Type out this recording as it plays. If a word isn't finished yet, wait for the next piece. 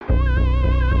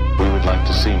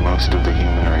most of the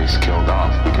human race killed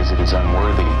off because it is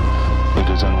unworthy.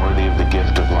 It is unworthy of the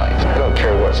gift of life. I don't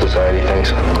care what society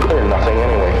thinks. They're nothing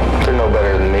anyway. They're no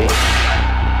better than me.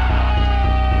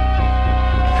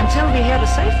 Until we hear the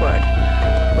safe word,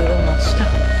 we will not stop.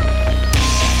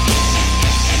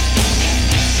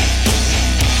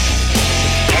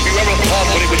 Have you ever thought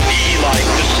what it would be like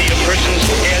to see a person's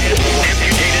head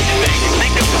amputated?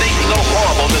 Think of things so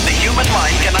horrible that the human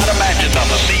mind cannot imagine them.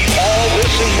 See all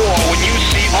this and more when you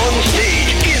see on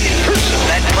stage, in person,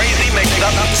 that crazy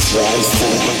mix-up.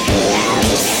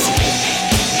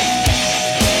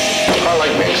 I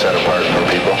like being set apart from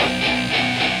people.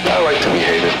 I like to be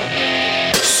hated.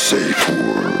 Safe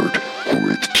Word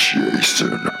with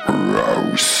Jason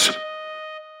Rouse.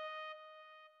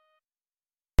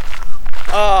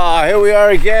 Here we are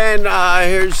again.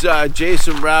 Here's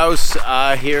Jason Rouse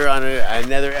here on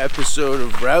another episode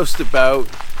of Roused About.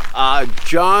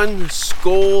 John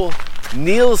Skov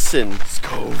Nielsen.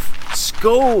 Skov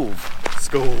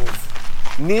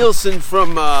Nielsen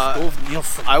from,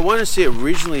 Nielsen. I want to say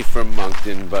originally from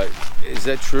Moncton, but is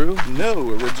that true? No,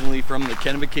 originally from the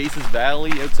Kennebecasis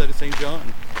Valley outside of St.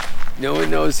 John. No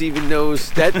one knows.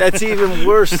 That's even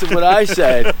worse than what I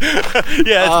said.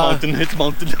 Yeah, it's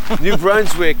Moncton. New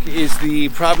Brunswick is the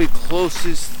probably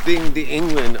closest thing to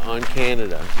England on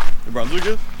Canada. New Brunswick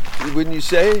is? Wouldn't you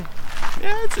say?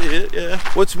 Yeah, that's it, yeah.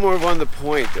 What's more on the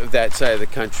point of that side of the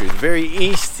country? The very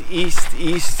east.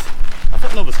 I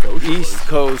thought Nova Scotia East was.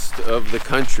 coast of the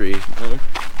country. Really?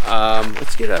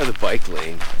 Let's get out of the bike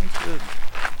lane.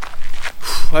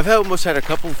 I've almost had a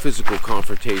couple physical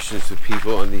confrontations with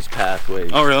people on these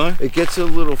pathways. Oh, really? It gets a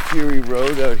little Fury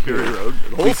Road out here. Fury Road.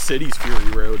 The whole city's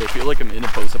Fury Road. I feel like I'm in a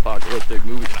post-apocalyptic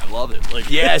movie, and I love it. Like,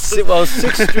 Yes, well,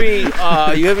 6th Street,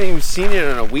 you haven't even seen it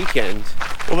on a weekend.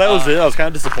 well, that was it. I was kind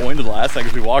of disappointed last night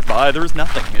because we walked by. There was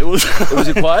nothing. Was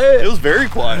it quiet? It was very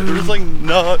quiet. There was like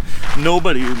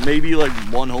nobody. Maybe like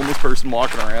one homeless person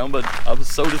walking around, but I was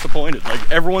so disappointed.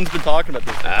 Like everyone's been talking about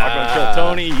this. They're talking about Kill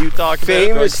Tony. You talking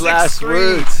Famous about last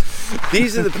words.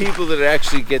 These are the people that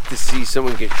actually get to see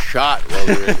someone get shot while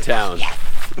they're in town.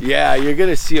 Yeah, you're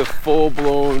gonna see a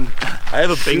full-blown I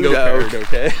have a bingo shootout. card,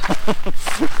 okay?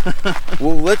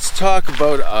 Well, let's talk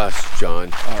about us,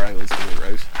 John. All right, let's do it,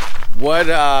 right? What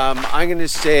I'm gonna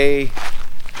say,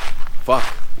 what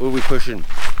are we pushing?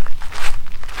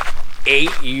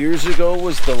 8 years ago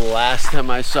was the last time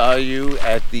I saw you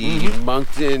at the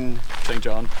Moncton, St.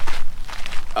 John.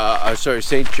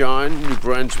 St. John, New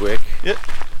Brunswick. Yep.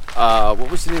 What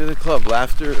was the name of the club?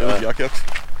 Laughter? It was Yuck Yucks.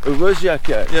 It was Yuck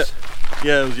Yucks. Yeah.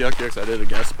 Yeah, it was Yuck Yucks. I did a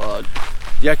guest spot.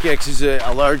 Yuck Yucks is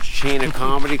a large chain of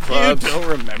comedy clubs. You don't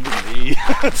remember me.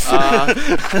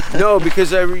 No,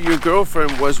 because your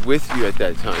girlfriend was with you at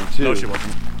that time too. No, she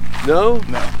wasn't. No?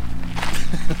 No.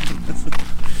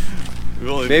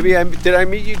 Maybe did I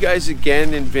meet you guys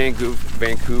again in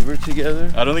Vancouver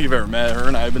together? I don't think you've ever met her,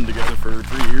 and I've been together for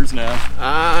 3 years now.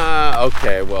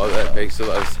 Okay. Well, that makes a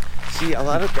lot of sense. See, a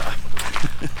lot of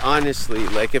honestly,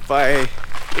 like if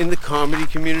in the comedy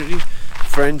community,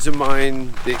 friends of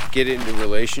mine that get into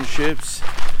relationships,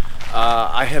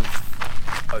 I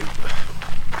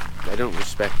don't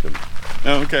respect them.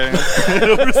 Okay.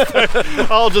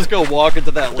 I'll just go walk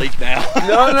into that lake now.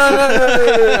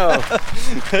 No.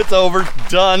 It's over.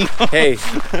 Done. Hey,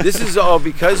 this is all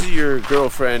because of your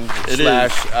girlfriend /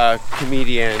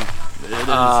 comedian. It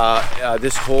is.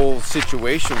 This whole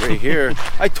situation right here.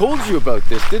 I told you about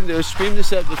this, didn't I? Scream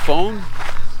this at the phone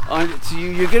to you.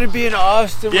 You're gonna be in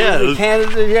Austin Yeah, with the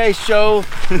Canada Day show,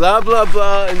 blah blah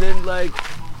blah, and then like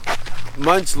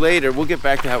months later, we'll get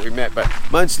back to how we met. But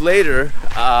months later,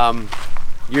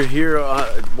 you're here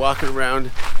walking around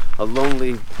a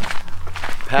lonely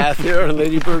path here on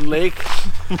Lady Bird Lake,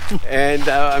 and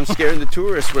I'm scaring the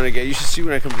tourists when I get. You should see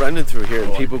when I come running through here,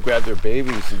 and people grab their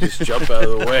babies and just jump out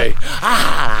of the way.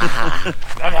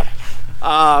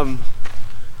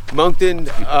 Moncton,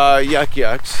 Yuck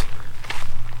Yucks.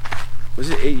 Was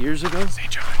it 8 years ago?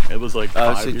 St. John. It was like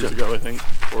 5 years ago, I think.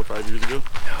 4 or 5 years ago.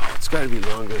 No, it's got to be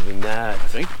longer than that. I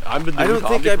think I've been doing I don't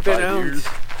think comedy I've for been 5 out. years.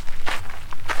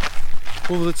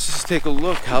 Well, let's just take a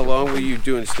look. How long were you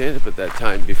doing stand-up at that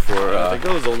time before? I think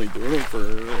I was only doing it for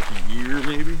like a year,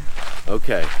 maybe.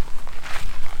 Okay.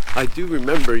 I do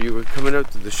remember you were coming out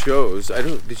to the shows.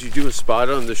 Did you do a spot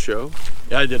on the show?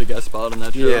 Yeah, I did a guest spot on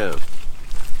that show. Yeah.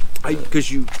 Because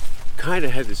you kind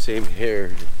of had the same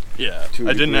hair. Yeah.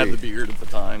 I didn't have the beard at the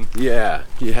time. Yeah.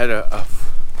 You had a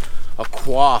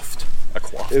coiffed. A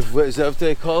coif. Is that what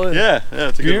they call it? Yeah,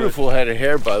 it's a beautiful head of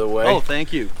hair, by the way. Oh,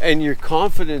 thank you. And your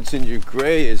confidence in your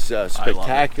gray is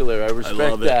spectacular. I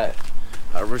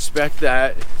respect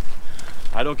that.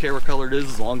 I don't care what color it is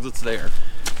as long as it's there.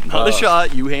 Not a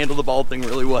shot. You handle the bald thing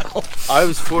really well. I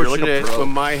was You're like a fortunate pro. when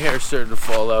my hair started to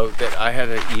fall out that I had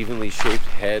an evenly shaped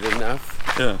head enough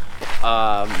Yeah.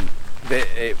 that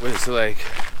it was like,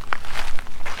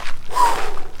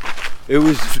 it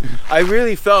was, I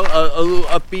really felt a little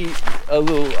upbeat, a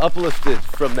little uplifted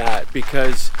from that,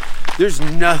 because there's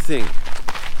nothing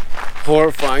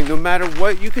horrifying, no matter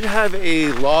what. You could have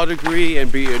a law degree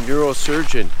and be a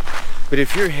neurosurgeon, but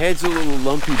if your head's a little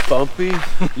lumpy bumpy,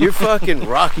 you're fucking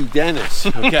Rocky Dennis,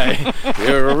 okay?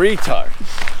 You're a retard.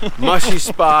 Mushy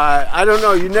spot, I don't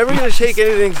know, you're never gonna shake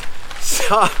anything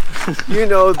soft. You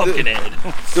know, Pumpkinhead.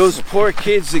 those poor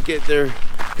kids that get their,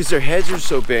 because their heads are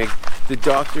so big, the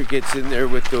doctor gets in there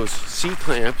with those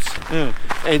C-clamps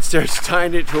and starts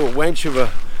tying it to a winch of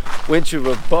a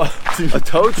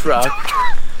tow truck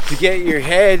to get your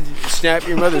head, snap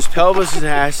your mother's pelvis in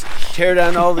half, tear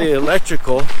down all the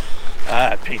electrical.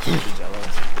 Paint some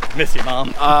jealous. Miss you,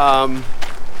 Mom.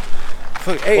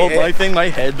 Hey, Well, my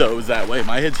head though is that way.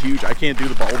 My head's huge. I can't do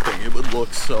the bald thing. It would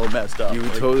look so messed up. you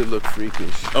would totally look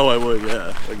freakish. Oh, I would,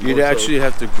 yeah. Like, You'd more actually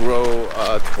have to grow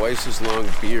twice as long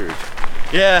beard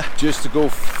So. Yeah. just to go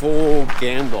full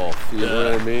Gandalf. You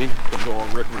know what I mean? Gonna go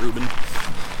on Rick Rubin.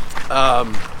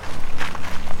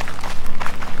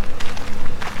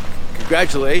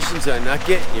 Congratulations on not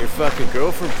getting your fucking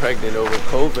girlfriend pregnant over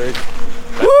COVID.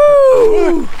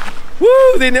 Woo!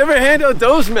 Woo! They never hand out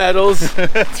those medals.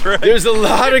 That's right. There's a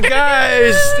lot of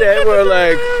guys that were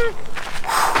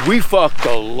like, we fucked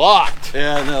a lot.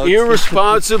 Yeah, no.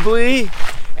 Irresponsibly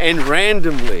and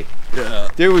randomly. Yeah.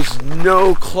 There was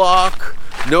no clock,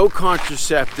 no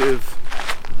contraceptive,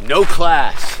 no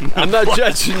class. I'm not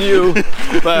judging you,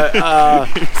 but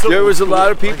there was a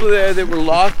lot of people there that were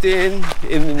locked in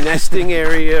the nesting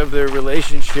area of their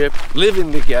relationship,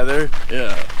 living together.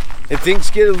 Yeah. And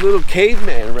things get a little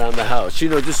caveman around the house. You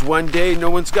know, just one day, no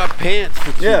one's got pants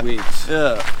for 2 weeks.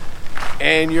 Yeah.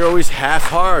 And you're always half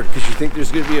hard because you think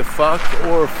there's going to be a fuck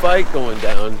or a fight going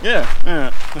down. Yeah.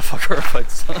 A fuck or a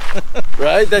fight.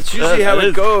 Right? That's usually how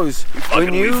it goes.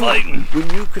 When you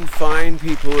confine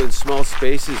people in small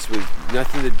spaces with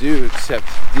nothing to do except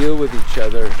deal with each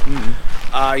other,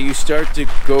 you start to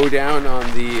go down on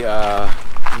the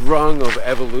rung of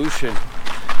evolution.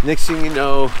 Next thing you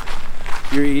know,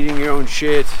 you're eating your own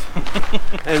shit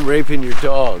and raping your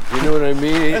dog. You know what I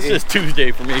mean? That's just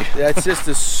Tuesday for me. That's just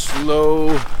a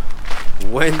slow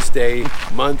Wednesday,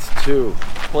 month 2.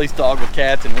 Place dog with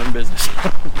cats and win business.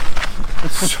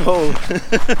 So,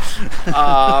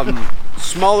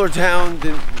 smaller town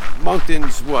than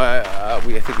Moncton's. I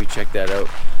think we checked that out.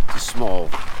 It's a small.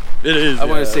 It is. I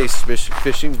want to say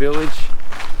fishing village,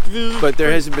 but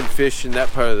there hasn't been fish in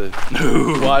that part of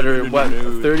the water. no, What?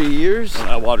 no. 30 years?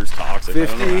 That water's toxic.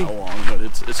 50? I don't know how long, but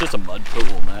it's just a mud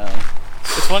pool now.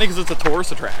 It's funny because it's a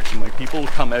tourist attraction. Like, people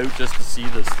come out just to see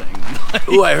this thing.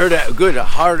 Oh, I heard a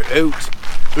hard out.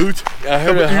 Oot. I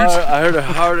heard a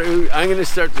hard out. I'm gonna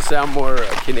start to sound more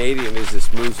Canadian as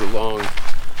this moves along.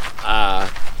 Well,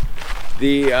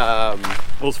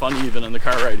 it's funny, even in the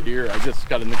car right here. I just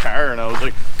got in the car and I was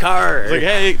like, car.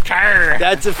 hey, car.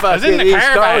 That's a in fucking the East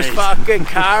car, Coast guys. fucking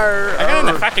car. I got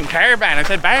in the fucking caravan. I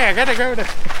said, bye, I gotta go to.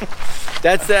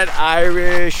 That's that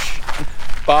Irish,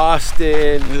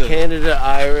 Boston, Canada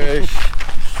Irish,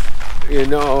 you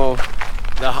know,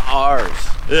 the R's.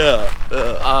 Yeah.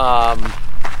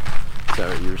 Sorry,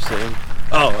 what you were saying?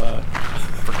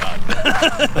 Forgot.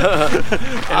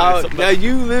 Now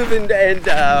you live and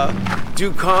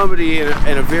do comedy in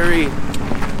a very,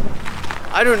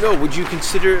 I don't know, would you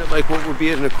consider it like what would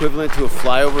be an equivalent to a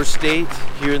flyover state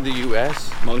here in the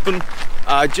U.S.? Moncton?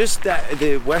 Just that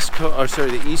the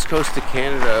the East Coast of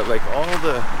Canada, like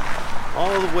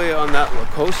all the way on that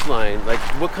coastline. Like,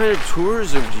 what kind of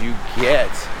tourism do you get?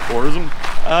 Tourism?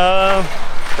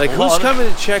 Like, who's coming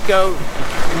to check out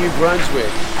New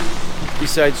Brunswick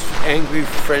besides angry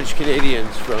French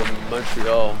Canadians from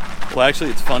Montreal? Well, actually,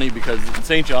 it's funny because in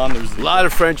St. John, there's A lot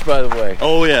of French, by the way.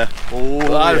 Oh yeah. A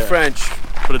lot of French.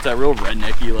 But it's that real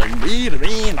rednecky, like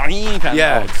kind of.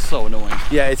 Yeah. Oh, it's so annoying.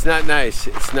 Yeah, it's not nice.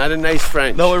 It's not a nice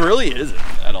French. No, it really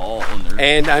isn't at all.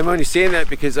 And I'm only saying that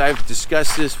because I've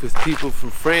discussed this with people from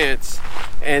France,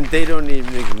 and they don't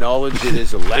even acknowledge it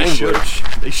as a language.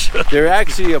 They should. They're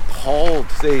actually appalled.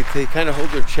 They kind of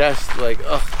hold their chest like,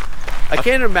 ugh. I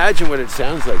can't imagine what it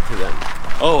sounds like to them.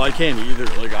 Oh, I can't either.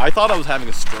 Like, I thought I was having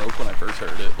a stroke when I first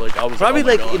heard it. Like, I was Probably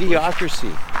like, oh my like God,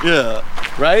 Idiocracy, yeah.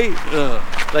 right? Yeah.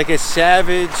 Like a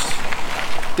savage,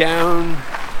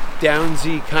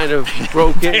 downsy kind of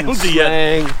broken Downsy, yeah.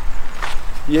 slang.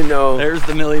 You know. There's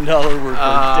the $1 million word.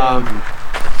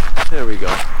 There we go.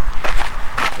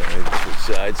 Sorry,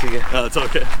 switch sides again. No, it's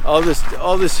okay. All this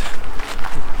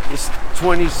this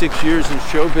 26 years in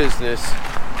show business,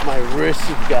 my wrists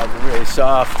have gotten really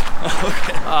soft.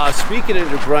 Okay. Speaking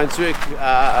of New Brunswick,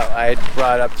 I had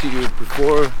brought up to you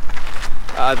before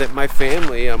that my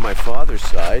family on my father's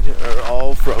side are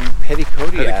all from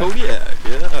Petitcodiac. Petitcodiac,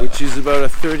 yeah. Which is about a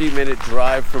 30-minute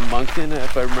drive from Moncton,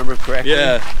 if I remember correctly.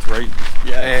 Yeah, that's right.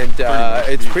 Yeah. And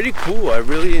it's pretty cool. I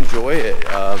really enjoy it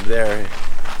there.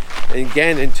 And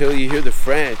again, until you hear the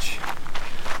French,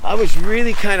 I was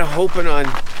really kind of hoping on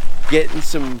getting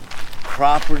some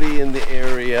property in the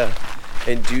area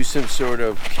and do some sort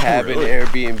of cabin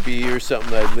Airbnb or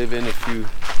something that I'd live in a few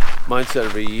months out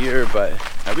of a year, but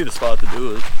that'd be the spot to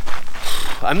do it.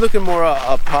 I'm looking more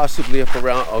possibly up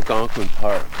around Algonquin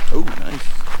Park. Oh, nice.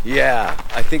 Yeah,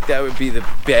 I think that would be the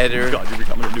better God, you're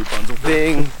becoming a New Brunswick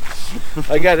thing.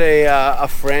 I got a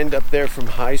friend up there from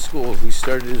high school who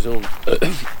started his own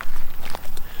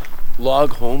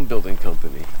log home building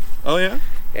company. Oh yeah?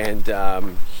 And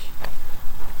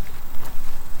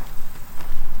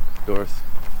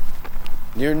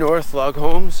near North Log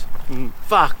Homes?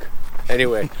 Fuck.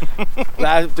 Anyway,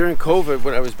 during COVID,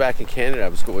 when I was back in Canada, I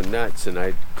was going nuts, and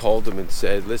I called him and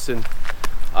said, listen,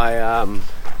 can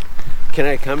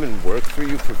I come and work for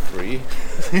you for free?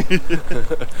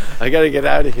 I gotta get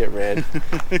out of here, man.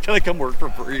 Can I come work for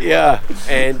free? Yeah.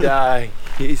 And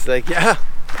he's like, yeah.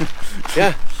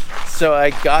 So I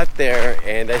got there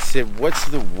and I said, what's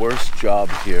the worst job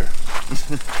here?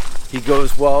 He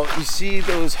goes, well, you see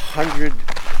those 100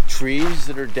 trees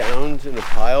that are down in a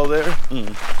pile there?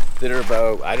 That are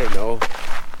about, I don't know,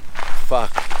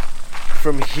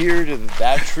 from here to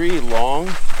that tree long?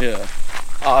 Yeah.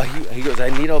 He goes,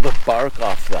 I need all the bark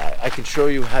off that. I can show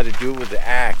you how to do it with the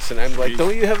axe. And I'm like,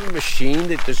 don't you have a machine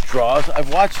that just draws?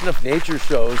 I've watched enough nature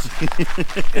shows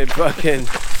and fucking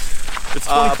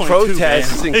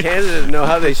protests in Canada to know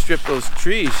how they strip those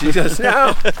trees. She goes,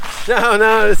 no,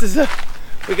 this is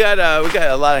we got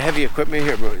a lot of heavy equipment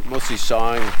here, but mostly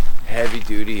sawing, heavy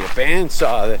duty. A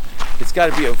bandsaw that it's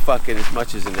got to be a fucking as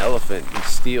much as an elephant in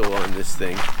steel on this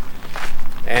thing.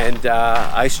 And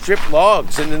I stripped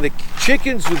logs, and then the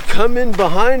chickens would come in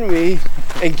behind me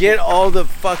and get all the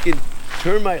fucking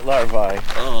termite larvae.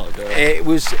 Oh god. It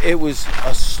was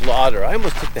a slaughter. I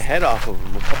almost took the head off of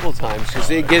them a couple of times because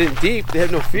they get in deep. They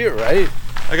have no fear, right?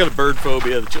 I got a bird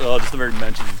phobia. Just the very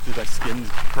mention because my skin's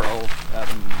crawl at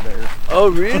them there.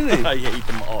 Oh really? I hate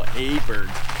them all. I hate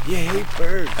birds. You hate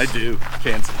birds? I do.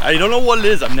 Can't. I don't know what it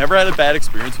is. I've never had a bad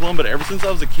experience with them, but ever since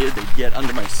I was a kid, they get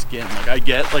under my skin. Like I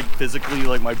get like physically,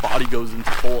 like my body goes into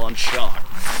full-on shock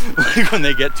like when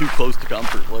they get too close to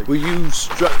comfort. Like, were you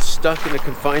stuck in a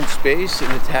confined space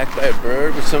and attacked by a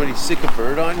bird? Was somebody sick a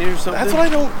bird on you or something? That's what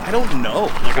I don't know.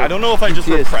 Like I don't know if I just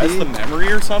repressed the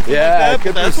memory or something. Yeah, like that.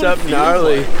 It could be something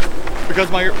gnarly. Like. Because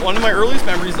one of my earliest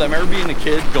memories is I remember being a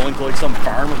kid going to like some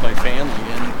farm with my family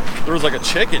and there was like a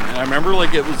chicken and I remember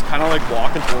like it was kind of like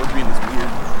walking towards me in this weird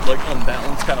like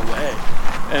unbalanced kind of way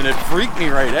and it freaked me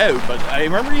right out. But I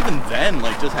remember even then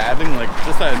like just having like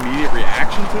just that immediate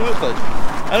reaction to it. But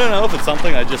I don't know if it's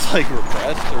something I just like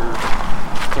repressed or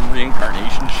some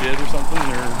reincarnation shit or something.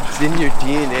 Or it's in your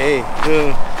DNA.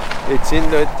 It's in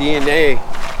the DNA.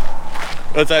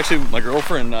 That's actually my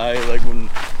girlfriend and I, like when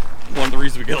one of the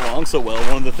reasons we get along so well,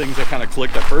 one of the things that kind of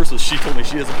clicked at first was she told me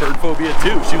she has a bird phobia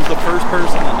too. She was the first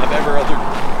person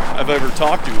I've ever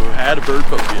talked to who had a bird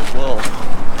phobia as well.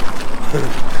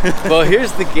 Well,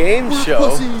 here's the game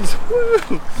show.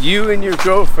 You and your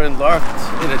girlfriend locked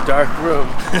in a dark room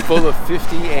full of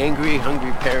 50 angry,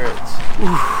 hungry parrots.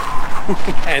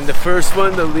 And the first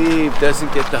one to leave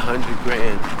doesn't get the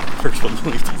 $100,000. First one to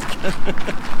leave doesn't get.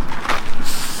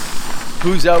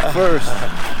 Who's out first?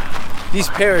 These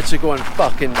parrots are going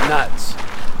fucking nuts.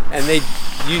 And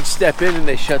you'd step in and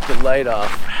they shut the light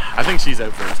off. I think she's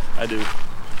out first. I do.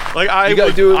 Like you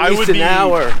gotta do at least an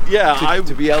hour. Yeah,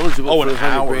 to be eligible for the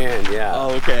 $100,000. Yeah.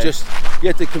 Oh, okay. Just you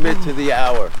have to commit to the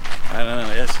hour. I don't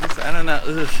know. Yeah, I don't know.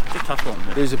 It's a tough one.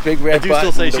 There's a big red button. I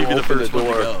do still say she'd be the first one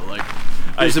to door. go. Like,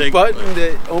 there's a button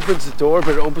that opens the door,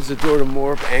 but it opens the door to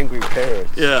more angry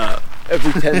parrots. Yeah.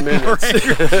 Every 10 minutes.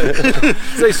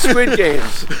 It's like Squid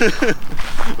Games.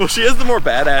 Well, she has the more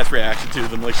badass reaction to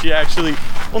them. Like she actually,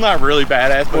 well, not really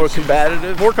badass, but more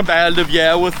combative. More combative,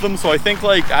 yeah, with them. So I think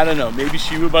like I don't know, maybe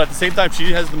she would, but at the same time,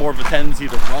 she has the more of a tendency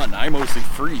to run. I mostly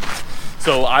freeze,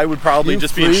 so I would probably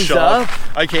just be in shock.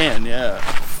 I can, yeah.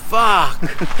 Fuck.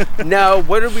 Now,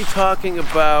 what are we talking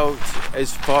about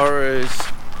as far as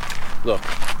look?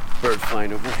 Bird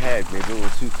flying overhead, maybe a little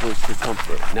too close for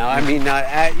comfort. Now, I mean not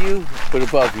at you, but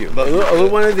above you. A little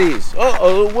one of these. Oh, a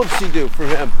little whoopsie-doo for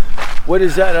him. What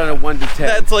is that on a 1 to 10?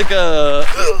 That's like a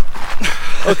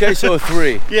Okay, so a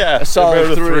 3. Yeah, a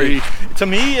solid about a 3. To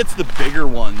me, it's the bigger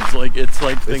ones. Like it's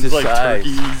like things the like size.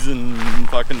 turkeys and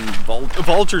fucking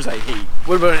vultures. I hate.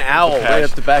 What about an owl right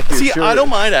up the back of your See, shirt? I don't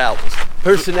mind owls.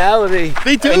 Personality.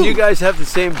 They do. And you guys have the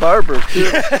same barber, too.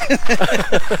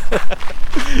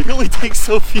 It only takes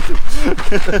so few.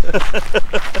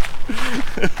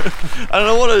 I don't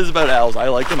know what it is about owls. I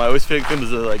like them. I always think of them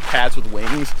as like cats with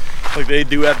wings. Like they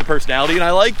do have the personality, and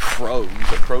I like crows.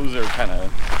 The crows are kind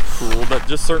of cool, but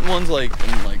just certain ones like,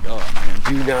 I'm like, oh man.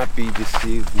 Do not be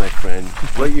deceived, my friend.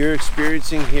 What you're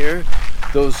experiencing here,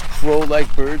 those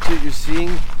crow-like birds that you're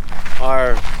seeing,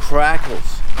 are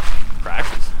crackles.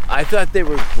 Crackles. I thought they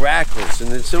were grackles,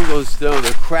 and then someone goes, no,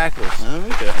 they're crackles.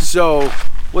 Okay. So,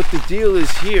 what the deal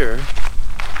is here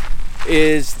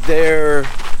is I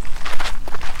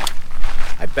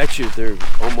bet you they're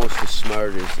almost as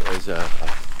smart as a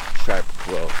sharp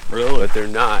crow. Really? But they're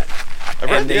not.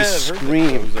 And they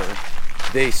scream.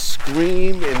 They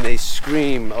scream and they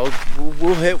scream. Oh,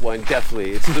 we'll hit one,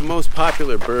 definitely. It's the most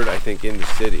popular bird, I think, in the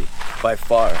city, by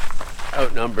far,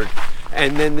 outnumbered.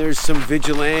 And then there's some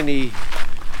vigilante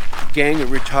gang of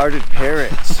retarded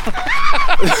parents.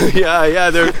 yeah,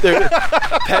 they're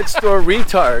pet store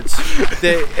retards.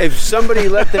 If somebody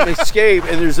let them escape,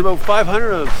 and there's about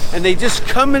 500 of them, and they just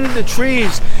come into the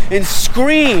trees and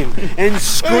scream and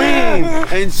scream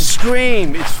and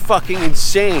scream. It's fucking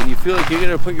insane. You feel like you're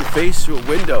gonna put your face through a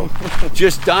window.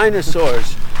 Just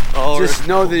dinosaurs. Just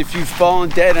know that if you've fallen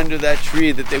dead under that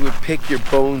tree, that they would pick your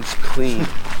bones clean.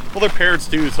 Well, they're parents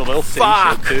too, so they'll say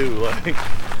shit too. Like,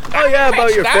 oh yeah,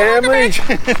 about your family.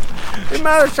 Your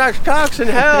mother sucks cocks in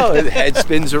hell. And the head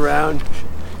spins around.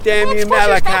 Damn you,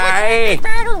 Malachi.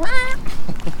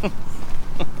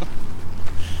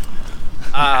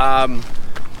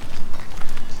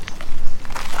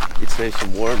 It's nice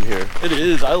and warm here. it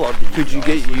is. I love these. Could you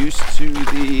get used to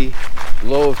the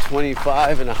low of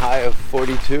 25 and a high of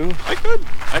 42? I could.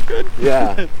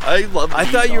 Yeah. I love. I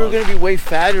thought you were going to be way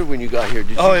fatter when you got here.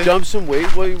 Did you dump some weight?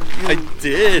 I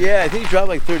did. Yeah, I think you dropped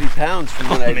like 30 pounds from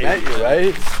when I met you,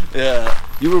 right? Yeah.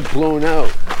 You were blown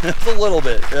out. That's a little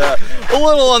bit. Yeah. A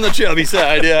little on the chubby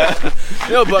side. Yeah.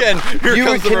 No, but again, here you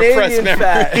comes were the repressed Canadian memory.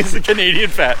 fat. It's the Canadian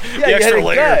fat. Yeah, the you extra had a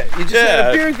layer. gut. You just had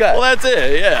a beer gut. Well, that's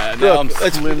it. Yeah. Now I'm Look,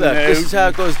 slimming this is out. how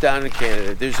it goes down in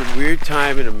Canada. There's a weird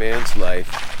time in a man's life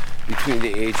between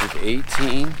the age of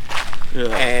 18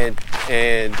 and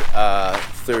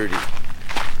 30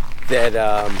 that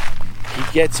he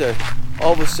gets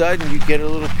all of a sudden you get a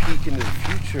little peek into the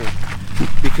future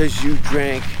because you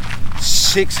drank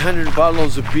 600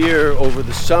 bottles of beer over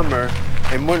the summer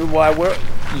and wonder why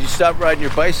you stop riding your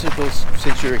bicycles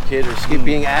since you're a kid or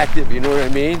being active, you know what I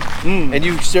mean? And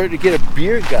you start to get a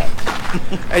beer gut.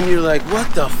 And you're like,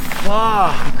 what the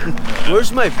fuck?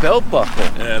 Where's my belt buckle?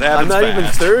 Yeah, it I'm happens not even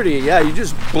fast. 30. Yeah, you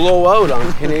just blow out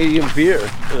on Canadian beer.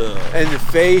 And the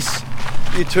face,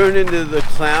 you turn into the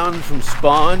clown from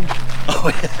Spawn.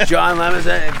 Oh, yeah. John Lemon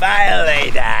said,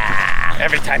 Violator.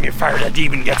 Every time you fire, a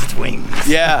demon gets its wings.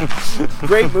 Yeah.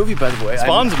 Great movie, by the way.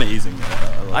 Spawn's amazing.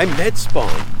 I met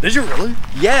Spawn. Did you really?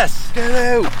 Yes. Get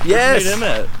out. Yes. Where'd you meet him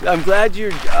at? I'm glad you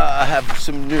have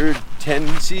some nerd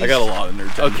tendencies. I got a lot of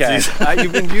nerd tendencies. Okay.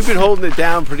 you've been holding it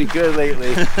down pretty good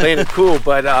lately, playing it cool,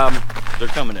 but They're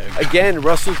coming out. again,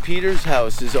 Russell Peters'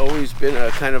 house has always been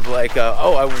a kind of like,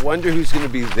 I wonder who's going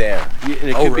to be there. And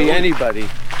it could be really? anybody.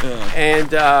 Yeah. And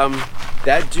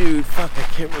that dude, I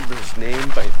can't remember his name,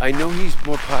 but I know he's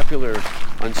more popular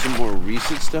on some more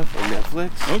recent stuff on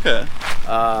Netflix. Okay.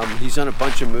 He's on a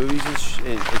bunch of movies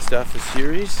and stuff, a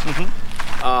series.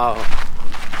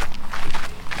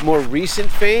 More recent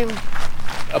fame,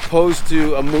 opposed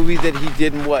to a movie that he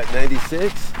did in what,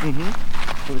 96? Mm-hmm.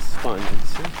 It was fun,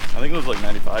 96? I think it was like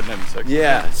 95, 96.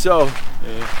 Yeah, so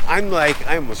I'm like,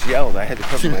 I almost yelled. I had to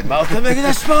cover my mouth. I'm like,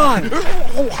 that's Spawn.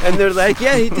 And they're like,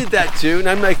 yeah, he did that too. And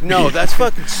I'm like, no, that's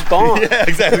fucking Spawn. Yeah,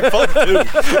 exactly. Fuck too.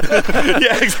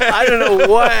 Yeah, exactly. I don't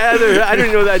know I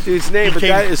don't know that dude's name, but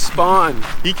that is Spawn.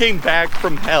 He came back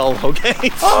from hell,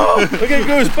 okay? Oh, I get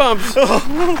goosebumps.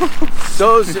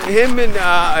 Him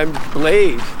and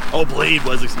Blade. Oh, Blade,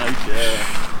 Wesley Snipes,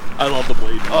 yeah. I love the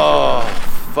Blade. Oh,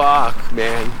 fuck,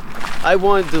 man. I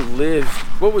wanted to live.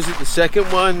 What was it, the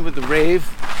second one with the rave?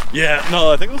 Yeah,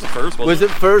 no, I think it was the first one. Was it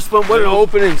the first one? What an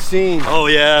opening scene. Oh,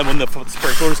 yeah, when the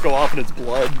sprinklers go off and it's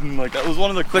blood. And, like, that was one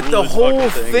of the coolest But the whole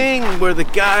fucking thing where the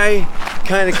guy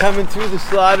kind of coming through the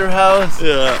slaughterhouse,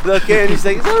 looking, and he's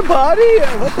like, is that a body?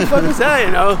 What the fuck is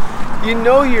that, You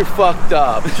know you're fucked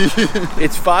up.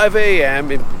 It's 5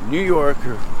 a.m. in New York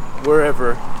or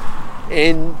wherever,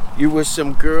 And you was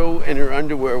some girl in her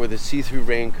underwear with a see-through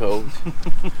raincoat.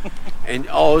 And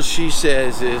all she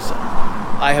says is,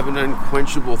 I have an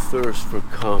unquenchable thirst for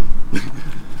cum.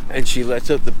 And she lets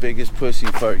out the biggest pussy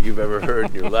fart you've ever heard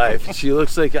in your life. She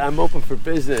looks like, I'm open for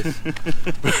business.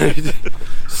 Right?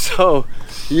 So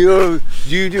you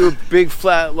do a big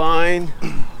flat line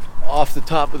off the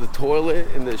top of the toilet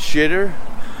in the shitter.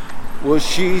 Well,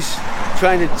 she's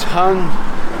trying to tongue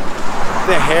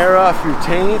the hair off your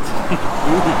taint,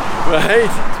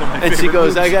 right? And she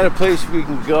goes, I got a place we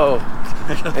can go.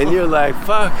 And you're like,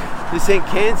 fuck, this ain't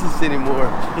Kansas anymore.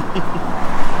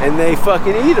 And they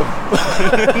fucking eat them.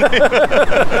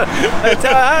 That's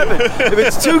how it happened. If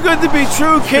it's too good to be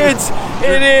true, kids,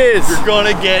 it is. You're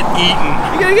gonna get eaten.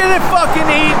 You're gonna get it fucking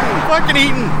eaten. Fucking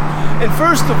eaten. And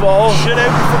first of all, Shit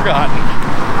I've forgotten.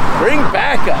 bring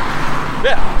backup.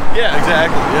 Yeah,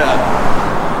 exactly, yeah.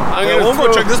 I'm Well, gonna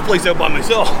go check this place out by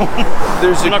myself.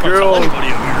 There's I'm a not gonna girl tell anybody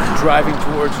out here. driving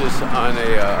towards us on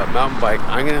a mountain bike.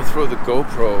 I'm gonna throw the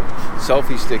GoPro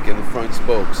selfie stick in the front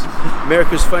spokes.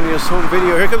 America's Funniest Home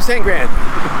Video. Here comes 10 grand.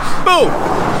 Boom!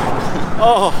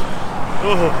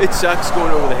 Oh, it sucks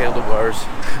going over the handlebars.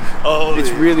 Oh, It's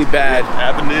really bad.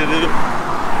 happened to it.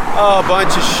 Oh, a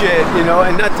bunch of shit, you know,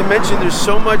 and not to mention there's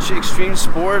so much extreme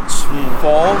sports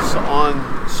falls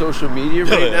on social media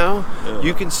right now.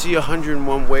 You can see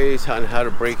 101 ways on how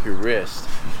to break your wrist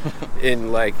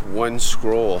in like one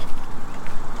scroll.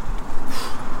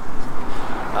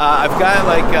 I've got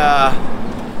like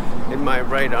in my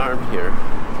right arm here,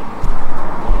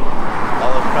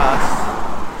 all across.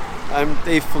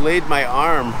 They filleted my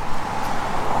arm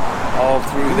all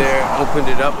through there, opened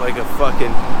it up like a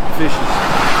fucking fish's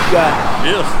gut.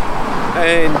 Yes.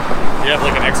 And You have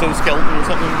like an exoskeleton or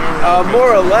something in there?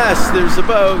 more or less, there's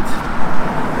about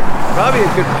probably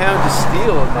a good pound of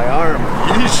steel in my arm.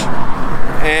 Yeesh.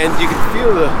 And you can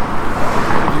feel if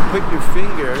you put your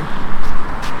finger,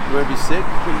 you might be sick,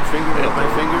 put your finger where my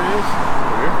finger is.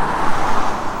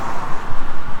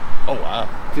 Oh, wow.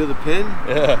 Feel the pin?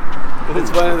 Yeah.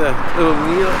 It's one of the little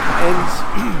needle ends.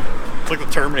 It's like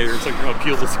the Terminator. It's like you're gonna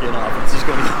peel the skin off. It's just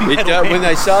gonna When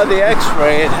I saw the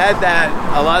x-ray, it had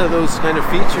a lot of those kind of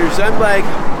features. I'm like,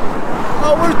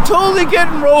 oh, we're totally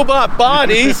getting robot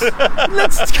bodies.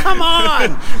 Come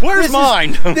on. Where's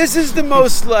mine? This is the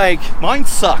most like, Mine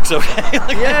sucks, okay?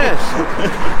 Like, yes.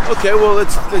 Okay, well,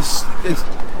 let's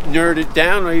nerd it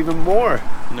down even more.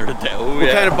 nerd it down. Oh, What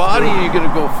yeah. kind of body are you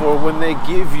gonna go for when they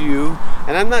give you,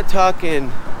 and I'm not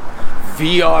talking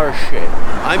VR shit,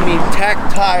 I mean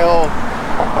tactile.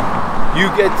 You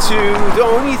get to, the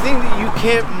only thing that you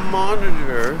can't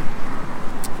monitor,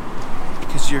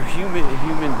 because your human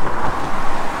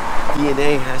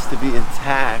DNA has to be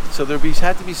intact, so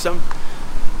had to be some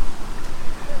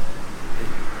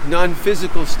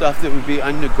non-physical stuff that would be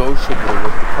unnegotiable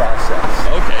with the process.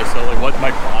 Okay, so like what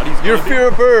my body's Your gonna fear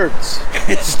of birds.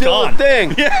 It's still gone. a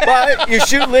thing. Yeah. But you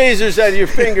shoot lasers out of your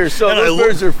fingers, so And those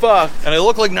birds are fucked. And I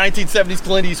look like 1970s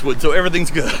Clint Eastwood, so everything's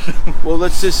good. Well,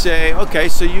 let's just say, okay,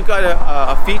 so you got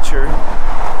a feature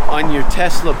on your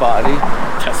Tesla body.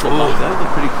 Tesla Oh, body. that would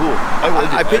look pretty cool.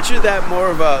 I picture that more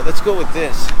of a, let's go with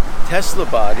this. Tesla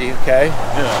body, okay?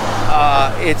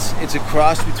 Yeah. It's a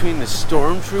cross between the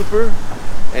Stormtrooper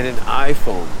and an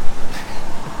iPhone.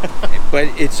 But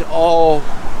it's all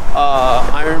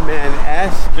Iron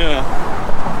Man-esque.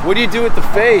 Yeah. What do you do with the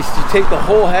face? Do you take the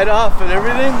whole head off and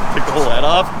everything? Take the whole head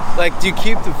off. Like, do you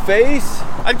keep the face?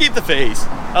 I'd keep the face.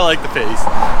 I like the face.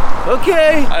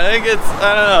 Okay. I think it's,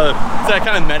 I don't know, it's that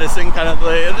kind of menacing kind of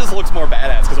thing. It just looks more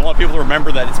badass because I want people to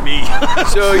remember that it's me.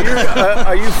 So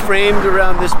are you framed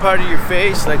around this part of your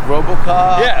face like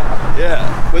RoboCop? Yeah.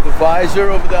 With a visor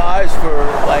over the eyes for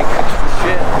like extra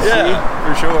shit. to Yeah,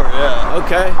 for sure, yeah. See?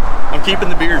 Okay. I'm keeping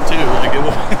the beard too. Like it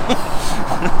will.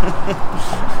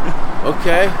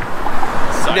 Okay.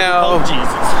 Now-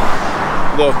 Jesus.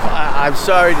 Look, I'm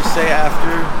sorry to say,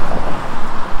 after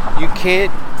you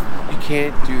can't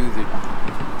do the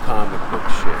comic book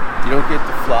shit. You don't get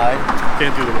to fly.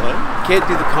 Can't do the what? Can't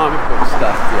do the comic book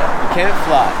stuff yet. You can't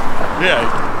fly.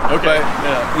 Yeah. Okay. But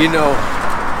Yeah. you know,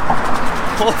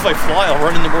 Well, if I fly, I'll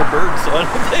run into more birds. So I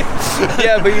don't think.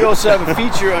 yeah, but you also have a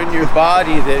feature on your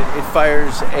body that it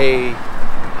fires a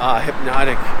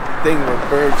hypnotic thing where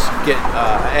birds get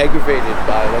aggravated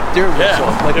by, like deer whistle,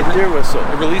 like a deer whistle.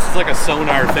 It releases like a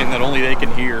sonar thing that only they can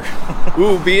hear.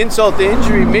 Ooh, be insult to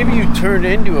injury. Maybe you turn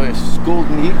into a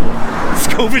golden eagle.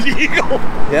 Scoven eagle.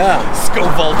 Yeah, Sco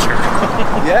vulture.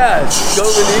 yeah,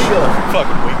 golden eagle.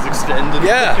 Fucking wings extended.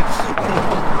 Yeah,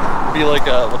 Be like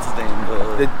what's his name?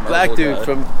 the black Marvel dude guy.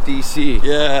 from DC.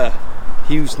 Yeah.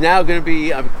 He was now going to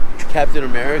be. I'm Captain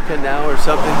America now or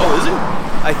something. Oh, is he?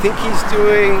 I think he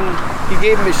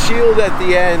gave him a shield at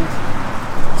the end,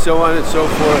 so on and so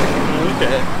forth.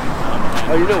 Okay.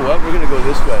 Oh, you know what? We're gonna go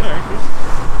this way. Alright, cool.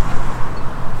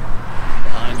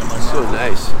 Behind him, I'm So not-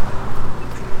 nice.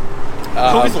 I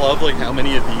always love like how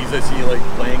many of these I see like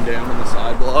laying down on the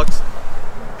side blocks.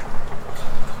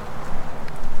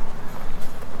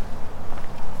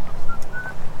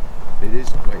 It is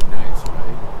quite nice,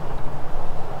 right?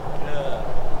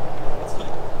 Yeah. It's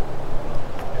like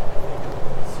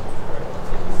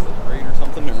rain or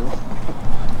something. Or...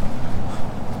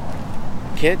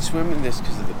 Can't swim in this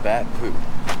because of the bat poop.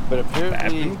 But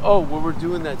apparently, poop? oh, where we're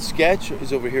doing that sketch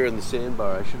is over here in the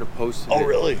sandbar. I should have posted it. Oh,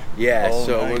 really? Yeah, Oh,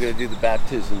 so nice. we're going to do the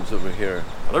baptisms over here.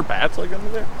 Are there bats like under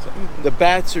there? Something? The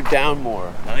bats are down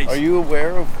more. Nice. Are you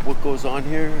aware of what goes on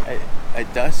here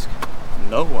at dusk?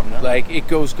 No, I'm not. Like, it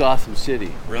goes Gotham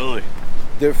City. Really?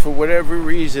 There, for whatever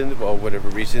reason,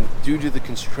 due to the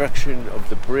construction of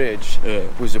the bridge, Yeah.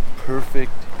 was a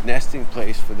perfect nesting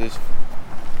place for this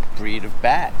breed of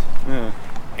bat. Yeah.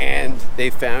 And they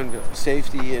found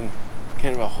safety and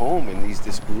kind of a home in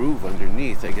this groove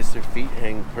underneath. I guess their feet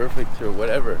hang perfect or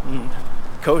whatever.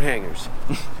 Coat hangers.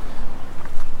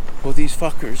 Well, these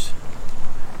fuckers,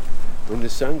 when the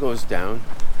sun goes down,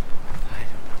 I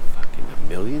don't know, fucking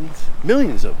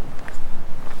millions of them,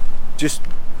 just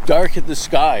darken the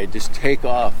sky, just take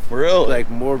off. Really? Like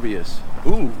Morbius.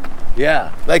 Ooh.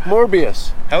 Yeah, like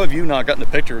Morbius. How have you not gotten a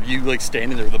picture of you like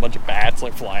standing there with a bunch of bats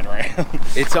like flying around?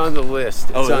 It's on the list.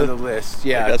 It's Oh, is on it? the list.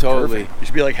 Yeah, Like, that's totally. perfect. You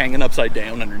should be like hanging upside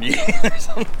down underneath or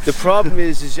something. The problem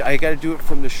is I got to do it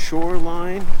from the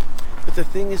shoreline. But the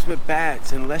thing is with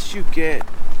bats, unless you get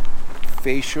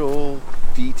facial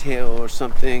detail or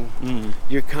something,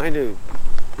 you're kind of,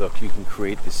 look, you can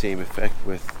create the same effect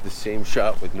with the same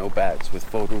shot with no bats, with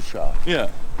Photoshop, Yeah.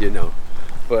 you know.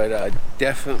 But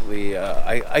definitely,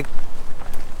 I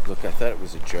thought it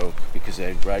was a joke because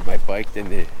I'd ride my bike down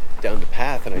the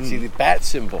path and I'd see the bat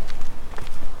symbol.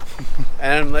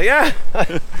 And I'm like,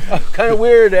 kind of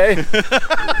weird, eh?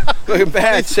 Look at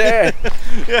bats there.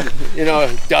 You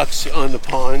know, ducks on the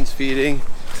ponds feeding.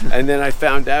 And then I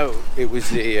found out it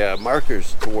was the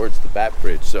markers towards the bat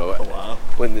bridge. So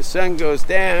when the sun goes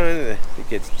down, it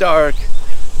gets dark.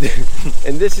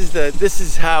 And this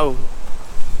is how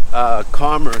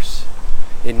commerce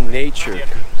and nature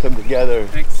come together.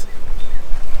 Thanks.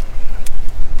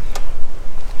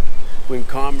 When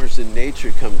commerce and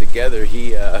nature come together,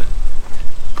 he had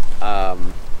a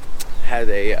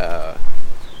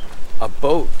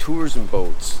boat, tourism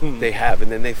boats they have,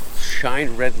 and then they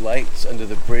shine red lights under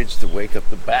the bridge to wake up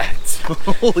the bats.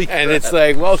 Holy And crap. it's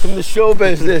like, welcome to show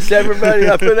business, everybody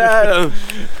up and at 'em.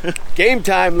 Game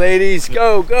time, ladies,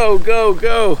 go, go, go,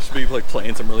 go. Should be like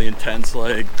playing some really intense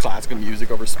like classical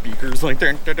music over speakers like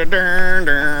So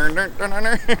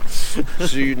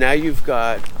now you've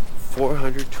got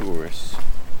 400 tourists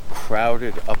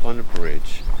crowded up on a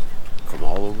bridge from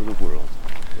all over the world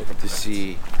to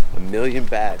see 1 million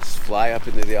bats fly up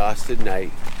into the Austin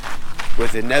night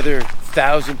with another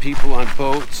 1,000 people on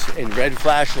boats and red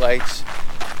flashlights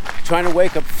trying to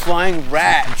wake up flying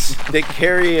rats that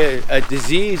carry a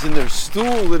disease in their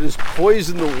stool that has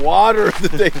poisoned the water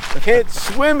that they can't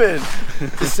swim in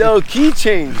to sell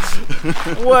keychains.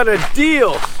 What a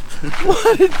deal!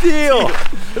 What a deal!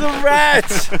 The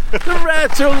rats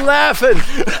are laughing.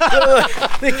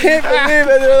 They can't believe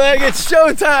it. They're like, it's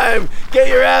showtime. Get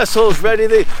your assholes ready.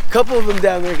 A couple of them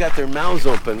down there got their mouths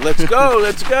open. Let's go,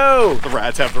 let's go. the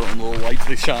rats have their own little lights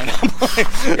they shine on.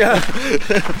 Yeah.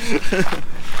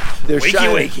 They're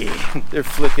Wakey. They're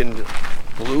flicking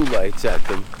blue lights at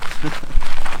them.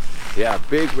 Yeah,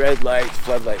 big red lights,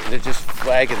 floodlight, and they're just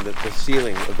flagging the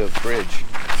ceiling of the bridge.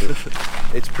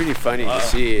 It's pretty funny to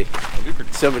see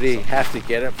somebody have to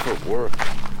get up for work.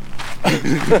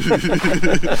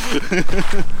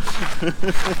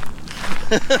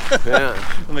 Yeah.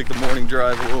 Make the morning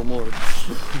drive a little more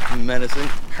menacing,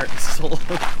 heart and soul.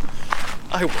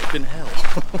 I work in hell.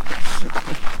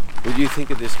 What do you think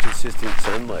of this consistent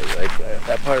sunlight? Like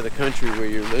that part of the country where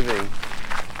you're living?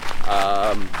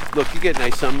 Look, you get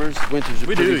nice summers. Winters are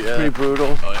We do, yeah. pretty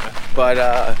brutal. Oh yeah.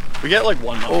 But We get like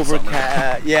 1 month of summer.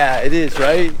 overcast. Yeah, it is,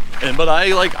 right? But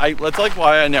that's like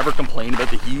why I never complain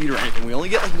about the heat or anything. We only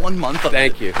get like 1 month of it.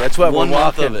 Thank you. That's why we're 1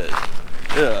 month walking. of it.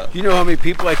 Yeah. You know how many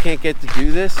people I can't get to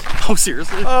do this? Oh,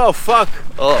 seriously? Oh, fuck.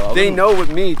 Oh, They know with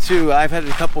me, too. I've had a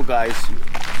couple guys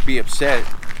be upset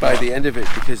by the end of it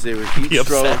because they were heat Be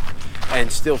upset. stroke and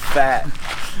still fat.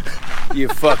 You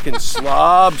fucking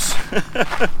slobs.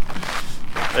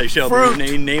 Like, shall Fruit.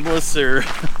 be nameless or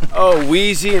Oh,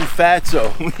 Wheezy and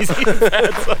Fatso.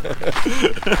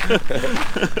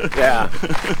 Yeah.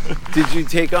 Did you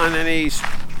take on any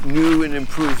new and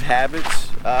improved habits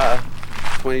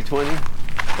 2020?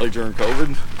 like during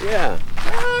COVID. Yeah.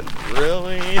 Not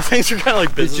really. Things are kind of like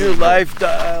Is business. your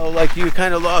lifestyle like you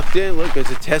kind of locked in? Look,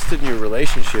 it's a test in your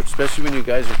relationship, especially when you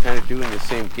guys are kind of doing the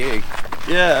same gig.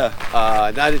 Yeah.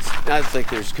 Not like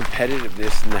there's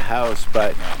competitiveness in the house,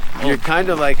 but you're kind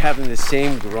of like having the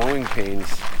same growing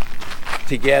pains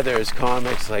together as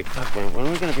comics. Like, fuck, man, when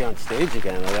are we going to be on stage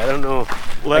again? Like, I don't know.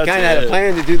 Well, I kind of had a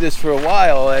plan to do this for a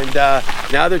while, and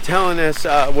now they're telling us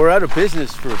we're out of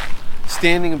business for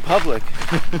standing in public.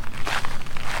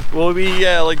 Well,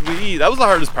 that was the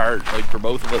hardest part, like, for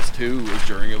both of us, too, was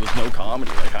during it was no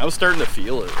comedy. Like, I was starting to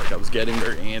feel it. Like, I was getting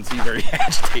very antsy, very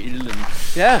agitated,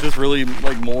 and just really,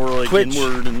 like, more, like, Twitch.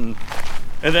 inward, and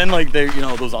then, like, they,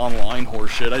 those online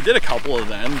horse shit. I did a couple of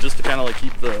them just to kind of, like,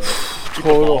 keep the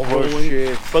Total ball horse rolling.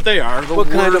 shit. But they are the What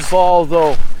worst. kind of ball,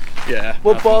 though? Yeah.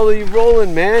 What ball are you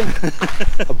rolling, man?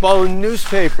 A ball of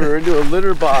newspaper into a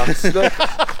litter box. Look,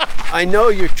 I know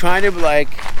you're trying to, like,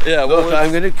 Yeah, well, look, I'm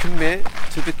going to commit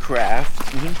to the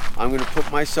craft. I'm going to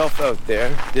put myself out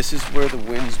there. This is where the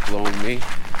wind's blowing me.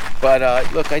 But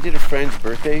look, I did a friend's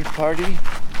birthday party,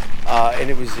 and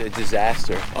it was a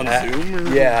disaster. On Zoom?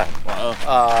 Or? Yeah.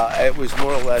 Wow. It was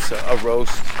more or less a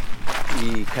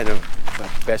roast-y kind of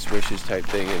like best wishes type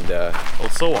thing, and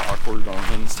It's so awkward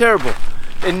on them. it's terrible.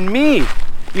 And me,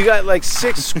 you got like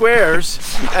 6 squares,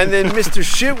 and then Mr.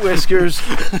 Shit Whiskers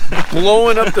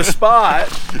blowing up the spot.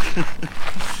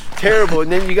 Terrible.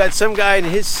 And then you got some guy and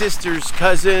his sister's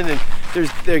cousin, and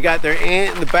they got their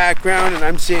aunt in the background, and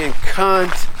I'm saying cunt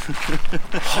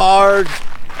hard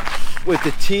with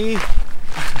the T.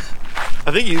 I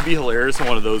think you'd be hilarious in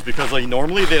one of those because, like,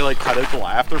 normally they, like, cut out the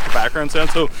laughter for background sound.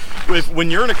 So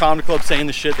when you're in a comedy club saying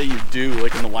the shit that you do,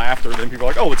 like, in the laughter, then people are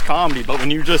like, oh, it's comedy. But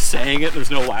when you're just saying it, there's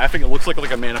no laughing. It looks like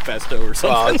a manifesto or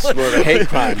something. Oh, it's more of a hate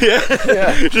crime.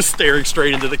 Yeah. Just staring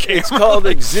straight into the camera. It's called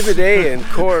Exhibit A in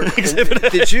court. Exhibit A.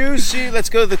 Did you see?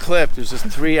 Let's go to the clip. There's just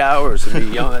 3 hours of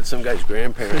me yelling at some guy's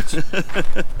grandparents.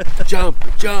 Jump,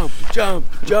 jump, jump,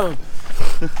 jump.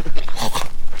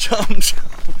 Jump.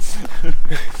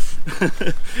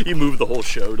 You move the whole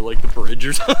show to, like, the bridge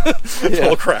or something. The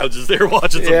whole crowd's just there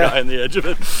watching some guy on the edge of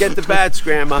it. Get the bats,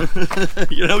 Grandma.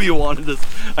 You know you wanted this.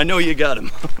 I know you got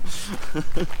him.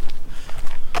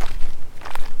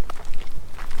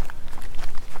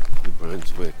 New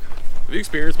Brunswick. Have you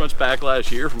experienced much backlash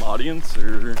here from audience,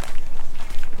 or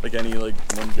like any one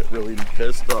get really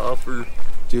pissed off, or?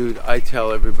 Dude, I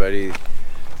tell everybody,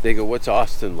 they go, what's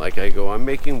Austin like? I go, I'm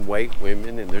making white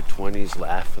women in their 20s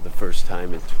laugh for the first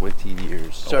time in 20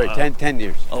 years. Sorry, wow. 10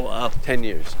 years. Oh wow. 10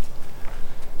 years.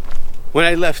 When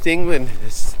I left England,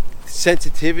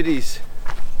 sensitivities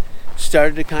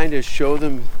started to kind of show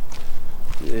them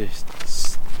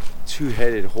this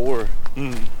two-headed whore.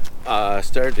 I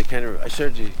started to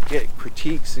get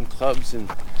critiques in clubs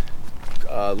and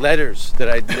letters that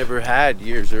I'd never had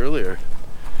years earlier.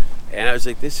 And I was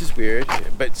like, this is weird.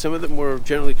 But some of them were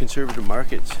generally conservative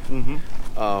markets. Wealthy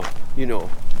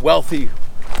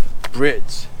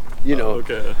Brits.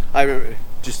 Okay. I remember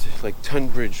just like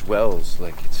Tunbridge Wells.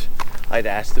 I'd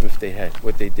asked them if they had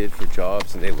what they did for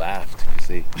jobs, and they laughed because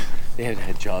they hadn't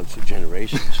had jobs for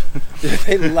generations.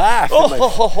 They laughed. I'm like,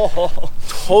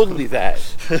 totally that.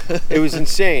 It was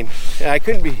insane, and I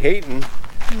couldn't be hating.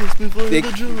 They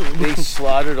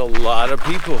slaughtered a lot of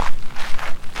people.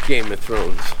 Game of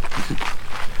Thrones.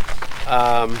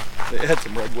 They had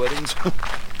some red weddings.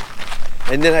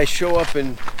 And then I show up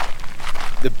in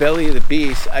the belly of the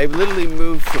beast. I literally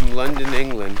moved from London,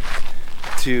 England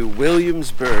to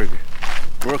Williamsburg,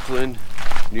 Brooklyn,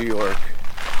 New York.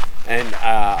 And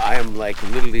I am like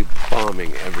literally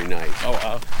bombing every night. Oh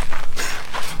wow.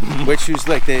 Which was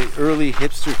like the early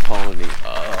hipster colony.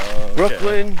 Okay.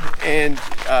 Brooklyn and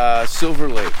Silver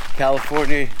Lake,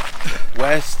 California,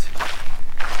 West.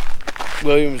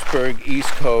 Williamsburg,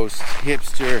 East Coast,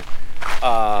 hipster,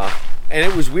 and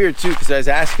it was weird too because I was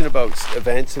asking about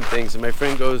events and things, and my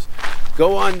friend goes,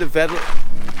 "Go on the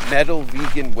Metal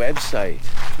Vegan website."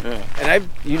 Yeah. And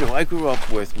I grew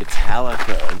up with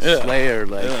Metallica and Slayer,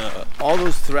 all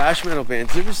those thrash metal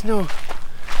bands.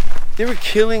 They were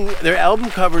killing their album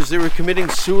covers. They were committing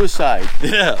suicide.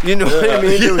 Yeah. You know what I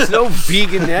mean? There was no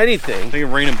vegan anything. I think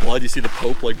in Rain and Blood, you see the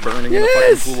Pope like burning in a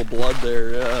fucking pool of blood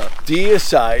there. Yeah.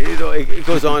 Deicide, it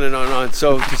goes on and on and on.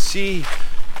 So to see,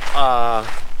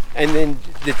 and then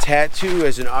the tattoo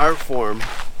as an art form,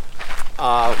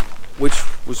 which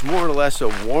was more or less a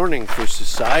warning for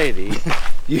society.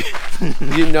 You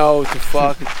know to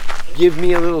fuck give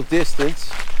me a little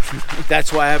distance.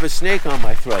 That's why I have a snake on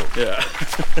my throat. Yeah.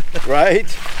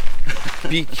 Right?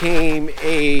 Became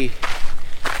a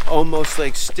almost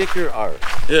like sticker art.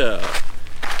 Yeah.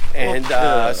 And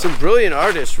some brilliant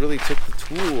artists really took the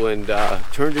tool and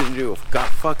turned it into a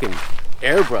fucking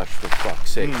airbrush, for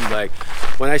fuck's sake. Like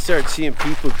when I started seeing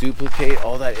people duplicate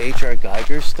all that H.R.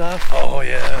 Geiger stuff. Oh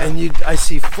yeah. And I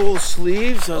see full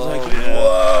sleeves. I was like,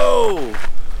 whoa,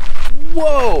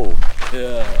 whoa,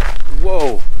 Yeah.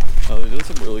 whoa. Oh, he did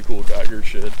some really cool Geiger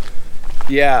shit.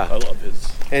 Yeah. I love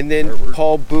his. And then artwork.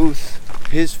 Paul Booth,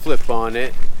 his flip on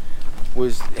it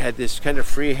had this kind of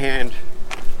freehand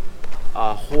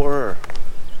horror.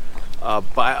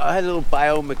 I had a little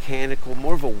biomechanical,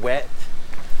 more of a wet,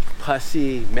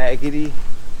 pussy, maggoty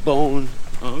bone,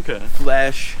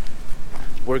 flesh,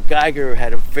 where Geiger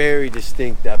had a very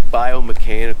distinct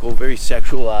biomechanical, very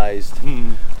sexualized.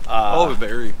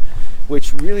 Very.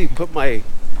 Which really put my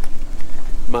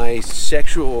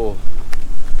sexual.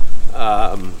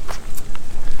 I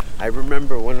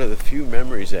remember one of the few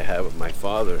memories I have of my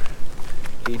father.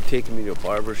 He'd taken me to a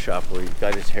barber shop where he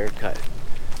got his hair cut.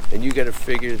 And you got to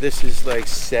figure this is like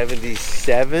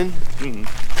 77?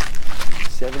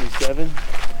 77?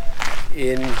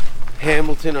 In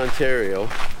Hamilton, Ontario,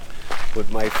 with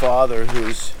my father,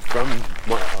 who's from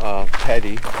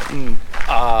Petty,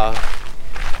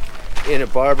 in a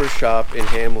barber shop in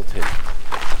Hamilton.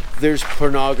 There's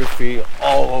pornography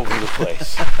all over the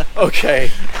place.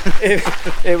 Okay.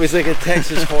 It was like a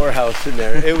Texas whorehouse in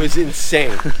there. It was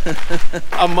insane.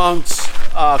 Amongst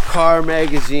car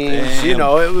magazines, Damn.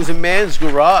 it was a man's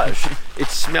garage. It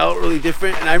smelled really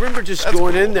different. And I remember just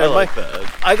going in there. I like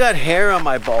that. I got hair on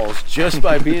my balls just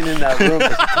by being in that room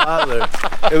as a toddler.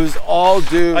 It was all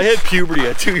dudes. I had puberty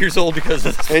at 2 years old because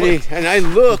of this. And I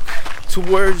look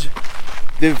towards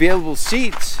the available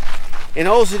seats, and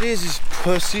all it is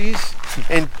pussies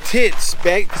and tits.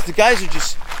 Because the guys are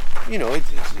just, they're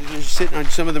sitting on.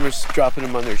 Some of them are dropping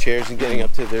them on their chairs and getting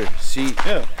up to their seat.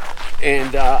 Yeah.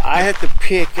 And I had to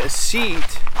pick a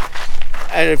seat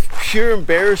out of pure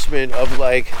embarrassment of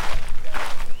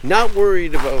not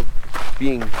worried about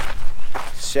being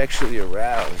sexually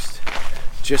aroused.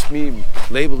 Just me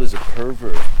labeled as a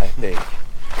pervert, I think.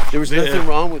 There was nothing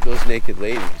wrong with those naked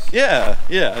ladies. Yeah,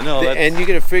 no. And you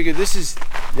gotta figure, this is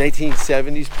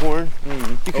 1970s porn.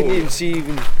 You couldn't even see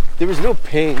there was no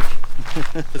pink.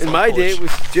 In my day, it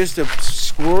was just a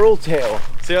squirrel tail.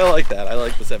 See, I like that. I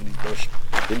like the 70s bush.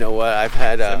 You know what? I've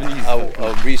had a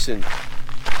recent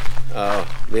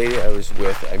lady I was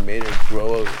with. I made her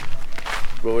grow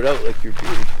it out like your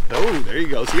beard. Oh, there you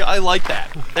go. See, I like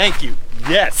that. Thank you.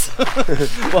 Yes. Well,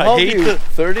 how old are you?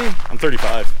 30? I'm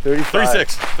 35. 35.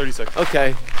 36.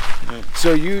 Okay. Yeah.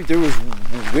 So there was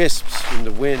wisps in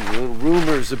the wind, little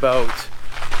rumors about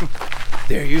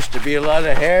there used to be a lot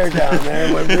of hair down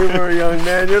there when we were young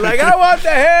men. You're like, I want the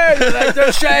hair. They're like,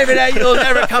 they're shaving it. You'll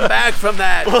never come back from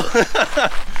that.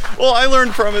 Well, I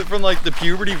learned from it from the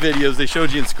puberty videos they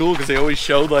showed you in school, because they always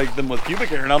showed them with pubic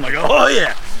hair, and I'm like, oh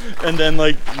yeah. And then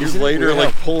years later,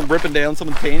 ripping down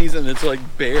someone's panties, and it's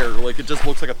bare, it just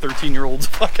looks like a 13-year-old's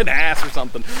fucking ass or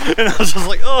something. And I was just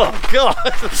like, oh god.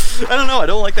 I don't know. I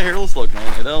don't like the hairless look, man.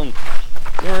 I don't.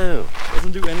 No. It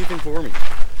doesn't do anything for me.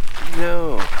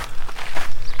 No.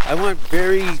 I want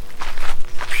very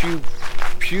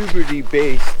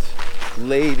puberty-based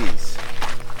ladies.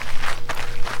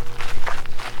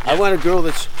 I want a girl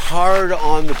that's hard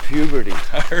on the puberty.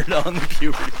 Hard on the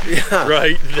puberty. Yeah.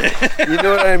 Right there. You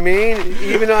know what I mean?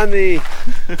 Even on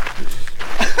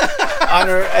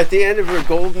her at the end of her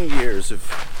golden years of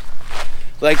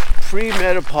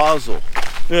pre-menopausal.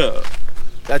 Yeah.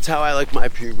 That's how I like my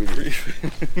puberty.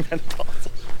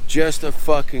 Menopausal. Just a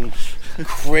fucking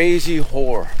crazy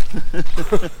whore.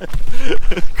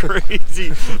 Crazy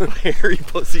hairy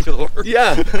pussy whore.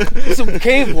 Yeah. Some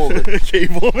cave woman.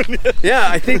 Cave woman. Yeah,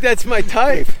 I think that's my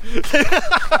type.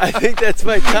 I think that's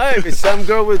my type. Is some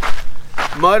girl with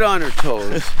mud on her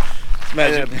toes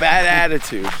and a bad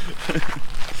attitude.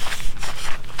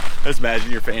 I just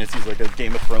imagine your fantasies like a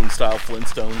Game of Thrones style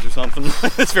Flintstones or something.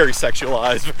 It's very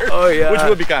sexualized. Oh yeah. Which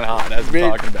would be kind of hot as I'm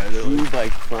talking about it. Food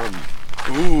like crumb.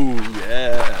 Ooh,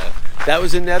 yeah. That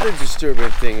was another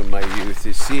disturbing thing in my youth,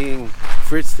 is seeing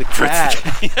Fritz the Cat.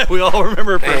 Yeah, we all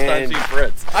remember first time seeing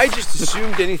Fritz. I just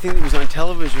assumed anything that was on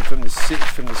television from the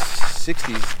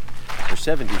 60s or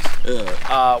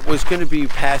 70s was going to be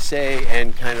passé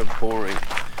and kind of boring.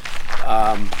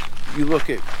 You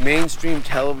look at mainstream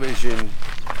television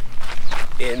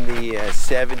in the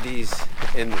 70s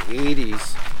and the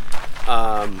 80s,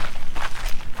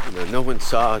 no one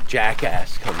saw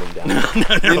Jackass coming down.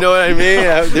 You know what I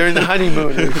mean? They're in the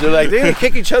honeymooners. They're like, they're going to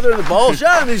kick each other in the balls.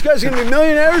 Yeah, these guys are going to be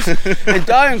millionaires and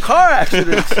die in car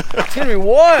accidents. It's going to be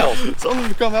wild. Some of them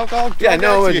become alcoholic. Yeah,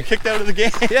 no. You get kicked out of the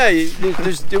game. Yeah,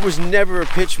 there was never a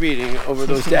pitch meeting over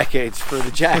those decades for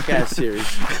the Jackass series.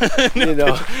 You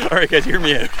know. All right, guys, hear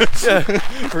me out. Yeah.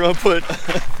 We're going to put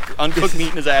uncooked meat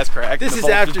in his ass crack. This is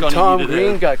after Tom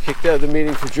Green got kicked out of the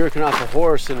meeting for jerking off a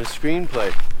horse in a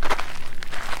screenplay.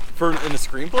 In a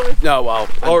screenplay? No, well,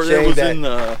 or it was in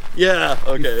the... Yeah,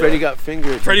 okay. Freddie got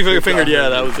fingered. Freddie got fingered, yeah,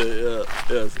 that was it.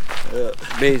 Yeah,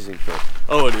 yes. Amazing film.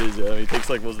 Oh, it is, yeah. He takes,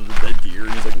 like, was it the dead deer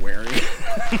and he's, like, wearing it.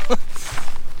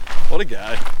 What a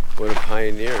guy. What a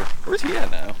pioneer. Where's he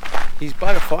at now? He's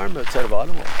bought a farm outside of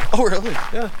Ottawa. Oh, really?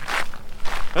 Yeah.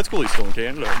 That's cool, he's still in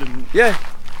Canada. Yeah.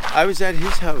 I was at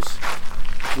his house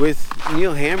with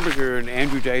Neil Hamburger and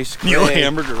Andrew Dice Clay. Neil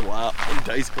Hamburger, wow.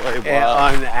 Dice Clay, wow.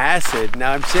 On acid.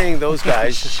 Now I'm saying those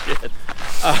guys. Shit.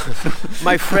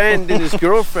 My friend and his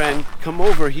girlfriend come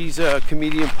over. He's a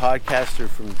comedian podcaster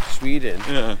from Sweden.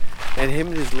 Yeah. And him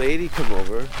and his lady come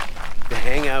over to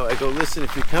hang out. I go, listen,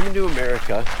 if you're coming to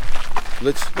America,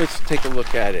 let's take a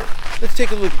look at it. Let's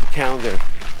take a look at the calendar.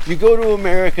 You go to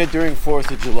America during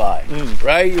 4th of July,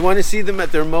 right? You want to see them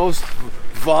at their most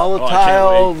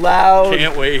volatile, loud.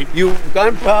 Can't wait. You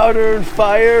gunpowder and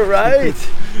fire, right?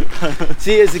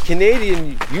 See, as a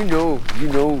Canadian, you know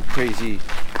crazy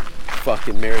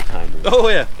fucking Maritimers. Oh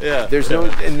yeah, yeah. There's no,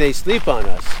 and they sleep on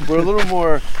us. We're a little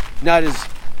more not as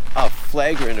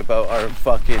flagrant about our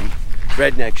fucking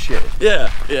redneck shit.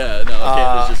 Yeah, yeah. No,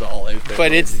 Canada's just all out there.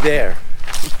 But it's there.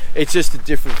 It's just a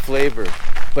different flavor.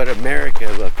 But America,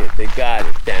 look it, they got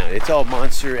it down. It's all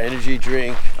Monster Energy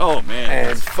drink. Oh man.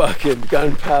 And fucking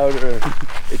gunpowder.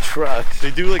 It trucks.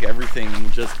 They do like everything,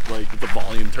 just like the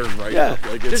volume turned right up.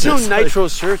 Like, it's there's no Nitro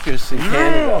Circus in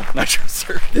Canada. Nitro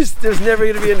Circus. There's never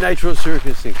going to be a Nitro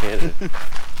Circus in Canada.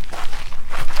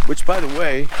 Which, by the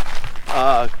way,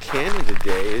 Canada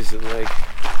Day is in like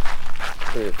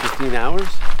 15 hours?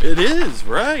 It is,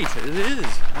 right. It is.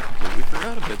 I completely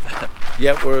forgot about that.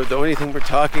 Yet the only thing we're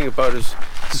talking about is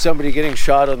somebody getting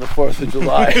shot on the 4th of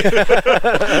July.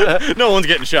 No one's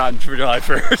getting shot on July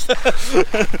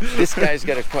 1st. This guy's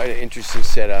got quite an interesting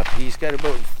setup. He's got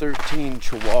about 13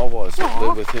 chihuahuas that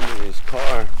live with him in his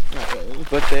car.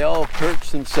 But they all perch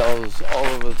themselves all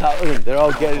over the top. Look at them. They're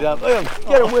all getting up. Look at them.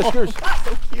 Get them, Whiskers.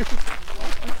 So cute.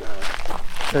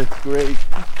 That's great.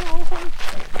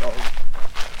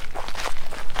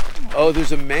 Oh,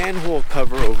 there's a manhole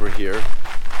cover over here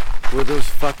where those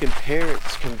fucking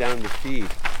parrots come down to feed.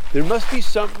 There must be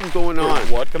something going on.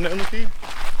 What come down the feed?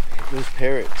 Those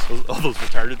parrots. Those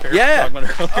retarded parrots? Yeah.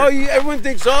 Oh, yeah, everyone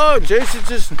thinks, Jason's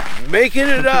just making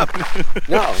it up.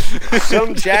 No.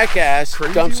 Some jackass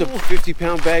dumps a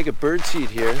 50-pound bag of birdseed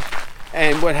here,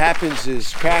 and what happens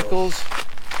is crackles,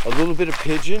 a little bit of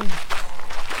pigeon,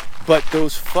 but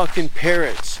those fucking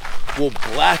parrots will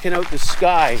blacken out the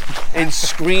sky and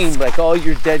scream like all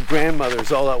your dead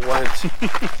grandmothers all at once.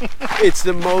 It's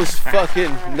the most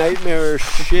fucking nightmarish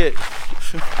shit.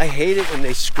 I hate it when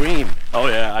they scream. Oh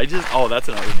yeah, that's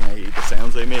another thing I hate. The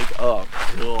sounds they make. Oh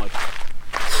god.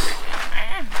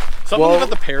 Something about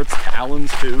the parrot's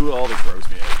talons too. Oh, they gross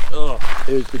me out. Ugh.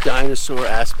 There's the dinosaur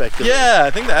aspect of it. Yeah,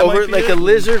 I think that over might be like a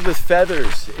lizard with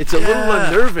feathers. It's a little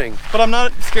unnerving. But I'm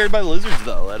not scared by lizards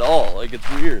though at all. Like it's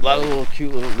weird. A lot of little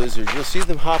cute little lizards. You'll see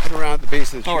them hopping around at the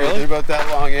base of the tree. Oh, really? They're about that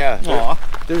long, yeah. Aw.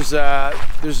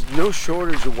 There's no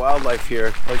shortage of wildlife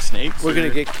here. Like snakes? We're gonna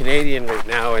get Canadian right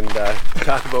now and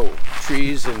talk about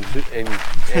trees and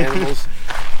animals.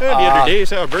 The other day I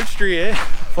saw a birch tree, eh?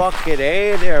 Fuck it,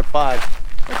 eh there, bud.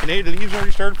 Canadian leaves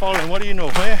already started falling. What do you know,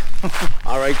 eh?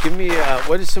 All right, give me.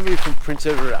 What does somebody from Prince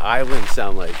Edward Island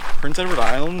sound like? Prince Edward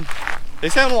Island? They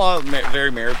sound a lot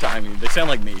very maritime. They sound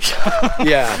like me.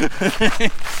 Yeah.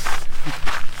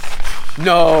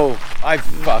 No, I've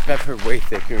heard way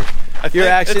thicker. Your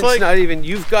accent's like, not even.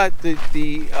 You've got the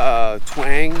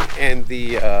twang and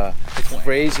the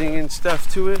phrasing and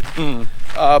stuff to it.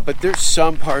 But there's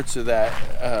some parts of that.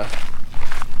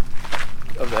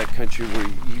 Of that country where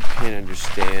you can't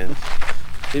understand.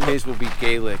 It may as well be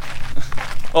Gaelic.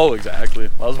 Oh, exactly.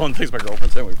 Well, that was one of the things my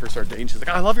girlfriend said when we first started dating. She's like,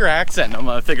 I love your accent. And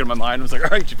I'm thinking in my mind, I was like, all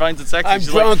right, she finds it sexy. I'm She's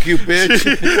drunk, like, you bitch.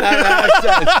 It's not an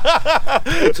accent.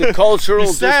 It's a cultural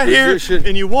you sat disposition. Here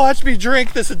and you watched me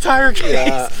drink this entire case.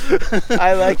 Yeah.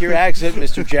 I like your accent,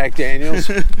 Mr. Jack Daniels.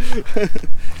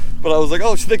 But I was like,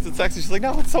 oh, she thinks it's sexy. She's like,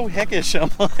 no, it's so hickish. I'm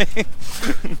like...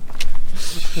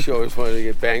 She always wanted to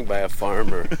get banged by a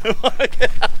farmer.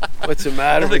 What's the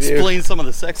matter That with you? explains some of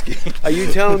the sex games. Are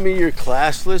you telling me you're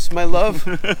classless, my love?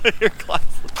 You're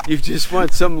classless. You just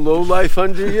want some low life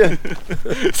under you?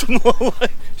 Some low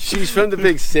life. She's from the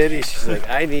big city. She's like,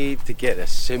 I need to get a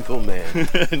simple man.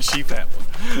 And she found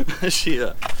one. She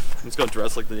was gonna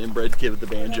dress like the inbred kid with the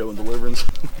banjo and Deliverance.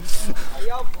 Are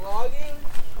y'all vlogging?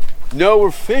 No,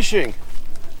 we're fishing.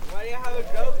 Why do you have a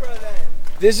GoPro then?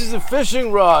 This is a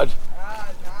fishing rod. Ah,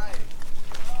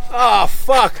 nice. Ah,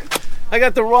 fuck. I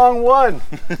got the wrong one.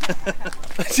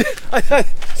 I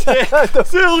thought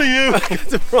Silly you! I got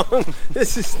the wrong.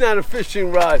 This is not a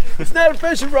fishing rod. It's not a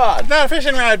fishing rod. Not a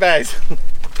fishing rod, guys.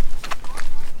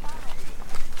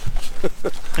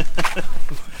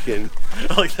 Fucking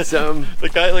Like the, some. the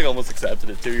guy like almost accepted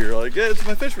it too. You're like, yeah, it's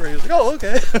my fishing rod. He's like, oh,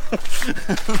 okay.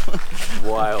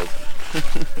 Wild.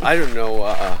 I don't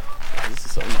know. This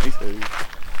is so nice. Dude.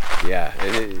 Yeah,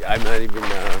 and I'm not even.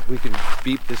 We can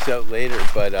beep this out later,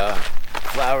 but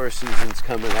flower season's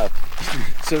coming up.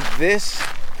 So this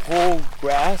whole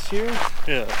grass here,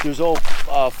 Yeah. there's all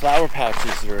flower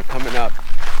patches that are coming up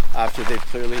after they've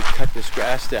clearly cut this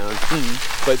grass down.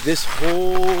 But this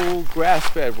whole grass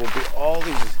bed will be all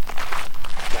these.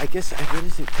 I guess what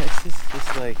is it, Texas?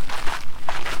 It's like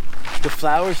the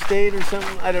flower state or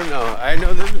something. I don't know. I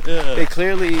know that they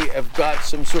clearly have got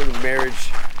some sort of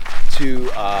marriage to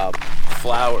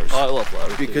flowers. Oh, I love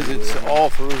flowers because too. it's all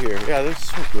through here. Yeah, they're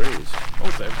so great.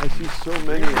 I see so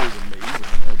many. It's amazing.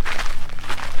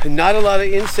 And not a lot of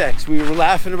insects. We were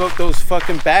laughing about those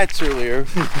fucking bats earlier,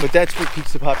 but that's what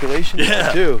keeps the population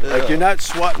down too. Like you're not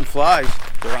swatting flies.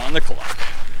 They're on the clock.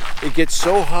 It gets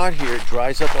so hot here, it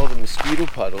dries up all the mosquito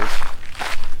puddles.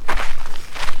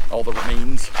 All the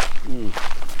remains.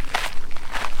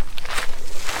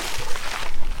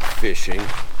 Fishing.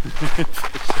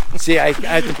 See, I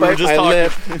had to bite just my talking-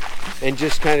 lip and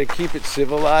just kind of keep it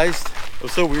civilized. It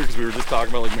was so weird because we were just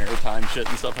talking about like maritime shit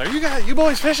and stuff. Like, you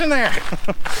boys fishing there?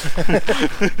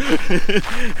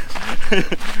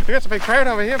 We got some big trout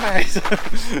over here, guys.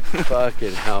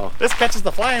 Fucking hell. This catches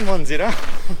the flying ones, you know.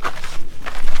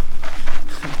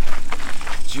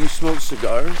 Do you smoke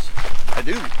cigars? I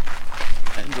do.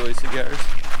 I enjoy cigars.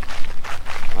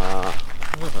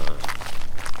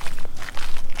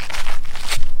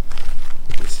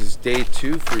 This is day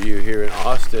 2 for you here in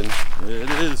Austin. It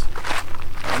is.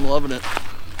 I'm loving it.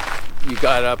 You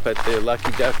got up at the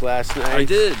Lucky Duck last night. I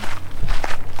did.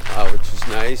 Which is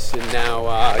nice. And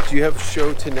now, do you have a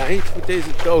show tonight? What day is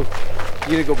it? Oh,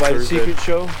 you gonna go by Thursday. the secret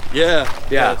show? Yeah.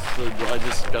 Yeah. So I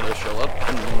just gotta show up.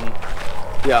 And,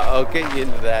 Yeah, I'll get you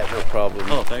into that, no problem.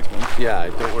 oh, thanks, man. Yeah,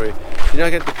 don't worry. You're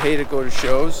not going to pay to go to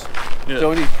shows. Yeah. The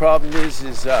only problem is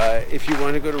if you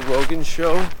want to go to Rogan's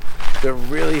show, they're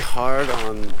really hard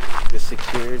on the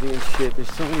security and shit.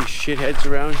 There's so many shitheads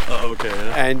around. Oh, okay.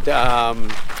 And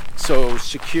so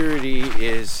security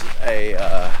is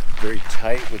very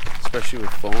tight, especially with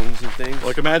phones and things.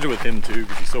 Like imagine with him too,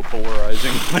 because he's so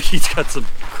polarizing. Like he's got some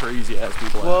crazy ass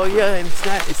people. Well, yeah, and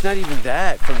it's not even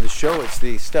that from the show. It's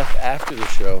the stuff after the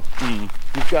show.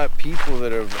 You've got people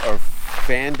that are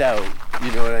fanned out.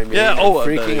 You know what I mean? Yeah. They're Oh,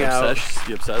 freaking out.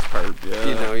 The obsessed part. Yeah.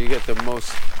 You know, you get the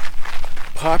most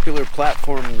popular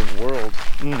platform in the world,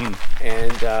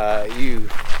 and you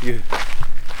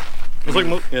It's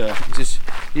like yeah.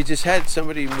 you just had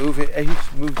somebody move it. He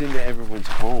just moved into everyone's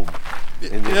home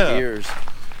in their Yeah. ears.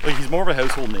 Like he's more of a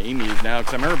household name he is now.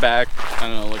 Because I remember back, I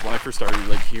don't know, like when I first started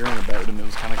like hearing about him, it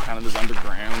was kind of this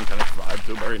underground kind of vibe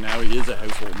to it. But right now he is a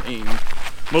household name,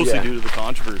 mostly Yeah. due to the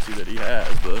controversy that he has.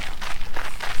 But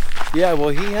Yeah, well,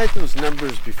 he had those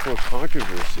numbers before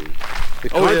controversy. The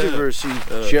Oh, yeah. controversy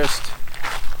just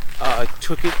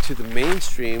took it to the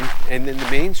mainstream, and then the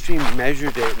mainstream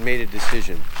measured it and made a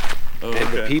decision. oh,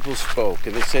 And the okay. people spoke,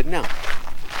 and they said, no,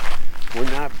 we're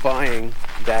not buying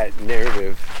that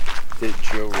narrative that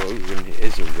Joe Rogan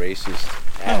is a racist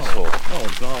asshole. Oh,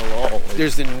 it's not at all. Like,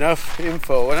 There's enough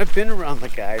info, and I've been around the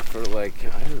guy for like,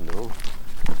 I don't know,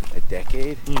 a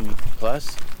decade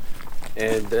plus,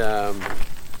 and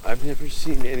I've never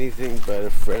seen anything but a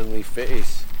friendly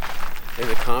face in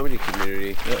the comedy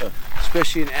community,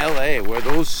 especially in LA, where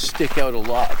those stick out a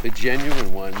lot, the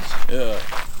genuine ones, yeah.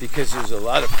 because there's a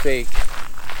lot of fake.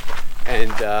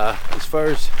 And as far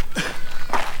as,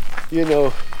 you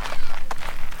know,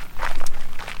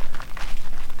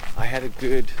 I had a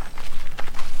good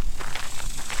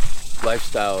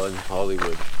lifestyle in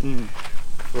Hollywood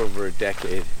for over a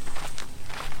decade,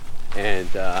 and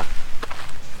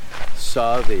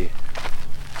saw the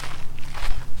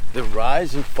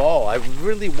rise and fall. I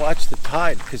really watched the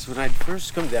tide, because when I'd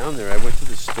first come down there, I went to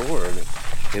the store and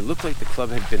it looked like the club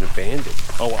had been abandoned.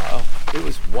 Oh wow. It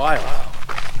was wild.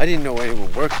 I didn't know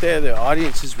anyone worked there. The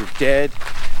audiences were dead.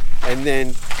 And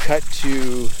then cut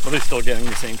to... Are they still getting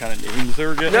the same kind of names they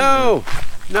were getting? No.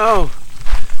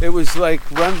 It was like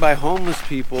run by homeless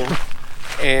people.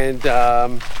 And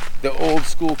the old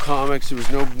school comics, there was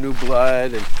no new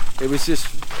blood. And it was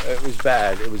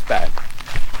bad. It was bad.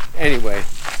 Anyway,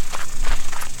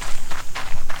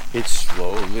 it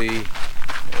slowly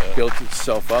built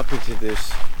itself up into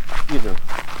this,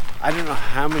 I don't know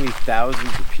how many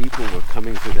thousands of people were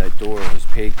coming through that door as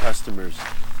paid customers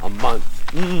a month.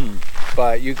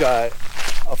 But you got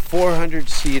a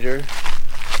 400-seater,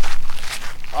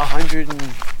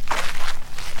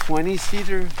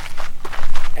 120-seater,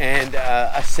 and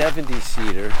a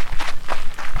 70-seater,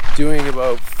 doing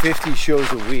about 50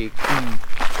 shows a week.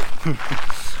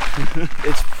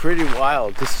 It's pretty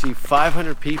wild to see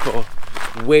 500 people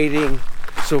waiting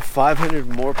so 500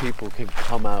 more people can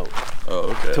come out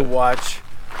to watch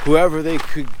whoever they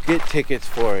could get tickets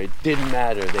for. It didn't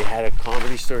matter. They had a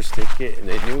Comedy Stores ticket and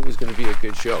they knew it was going to be a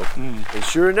good show. And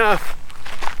sure enough,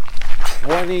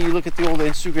 you look at the old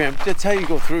Instagram, that's how you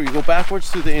go through. You go backwards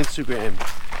through the Instagram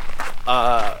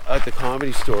at the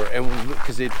Comedy Store, and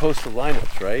because they'd post the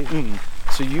lineups, right?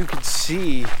 So you could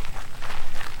see.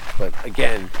 But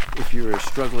again, if you're a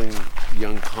struggling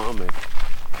young comic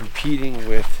competing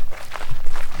with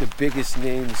the biggest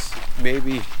names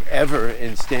maybe ever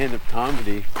in stand-up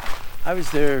comedy, I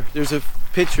was there. There's a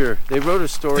picture. They wrote a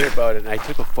story about it, and I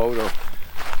took a photo.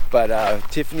 But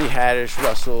Tiffany Haddish,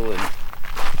 Russell, and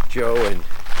Joe, and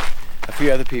a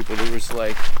few other people. There was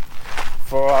like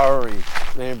Ferrari,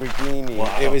 Lamborghini.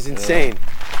 Wow. It was insane.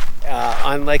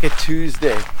 On like a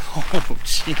Tuesday. Oh,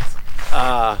 jeez.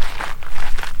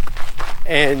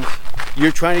 And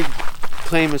you're trying to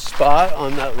claim a spot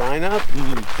on that lineup.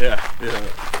 Yeah.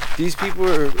 These people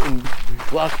are in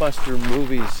blockbuster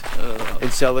movies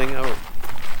and selling out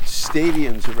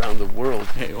stadiums around the world.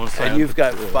 Hey, and you've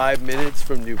got 5 minutes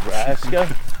from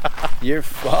Nebraska. You're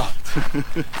fucked.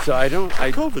 So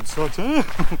COVID sucks, huh?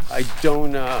 I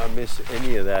don't miss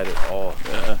any of that at all.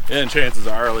 Yeah, and chances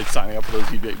are, like, signing up for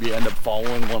those, you end up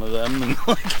following one of them, and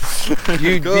like,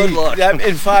 good luck.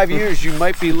 In 5 years, you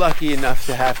might be lucky enough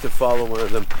to have to follow one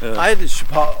of them. Yeah. I had to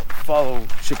follow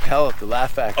Chappelle at the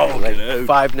Laugh Factory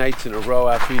 5 nights in a row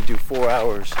after you do 4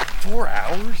 hours. 4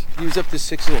 hours? He was up to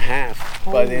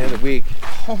 6.5 by the end of the week.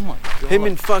 Oh my god. Him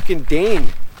and fucking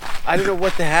Dane. I don't know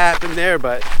what happened there,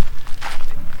 but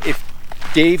if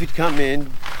Dave had come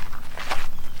in,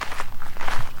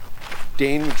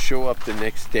 Dane would show up the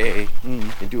next day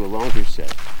and do a longer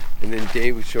set. And then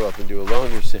Dave would show up and do a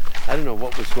longer set. I don't know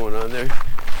what was going on there,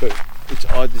 but it's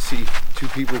odd to see two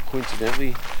people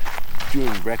coincidentally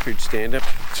doing record stand-up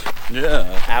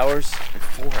hours. Like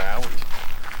 4 hours.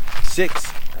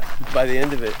 6 by the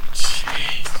end of it.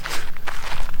 Jeez.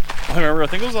 I remember, I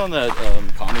think it was on that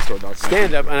Comedy Store documentary.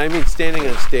 Stand-up, and I mean standing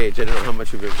on stage. I don't know how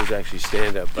much of it was actually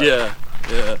stand-up. But Yeah.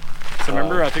 So I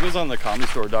remember, I think it was on the Comedy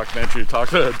Store documentary,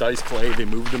 talked to Dice Clay. They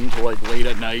moved him to like late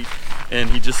at night, and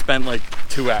he just spent like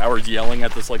 2 hours yelling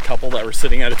at this like couple that were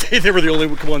sitting at a table. They were the only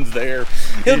ones there.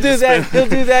 He'll do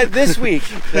that this week.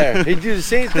 There, he'd do the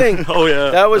same thing. Oh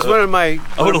yeah. That was one of my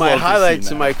highlights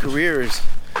in of my career. Is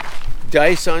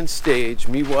Dice on stage,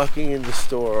 me walking in the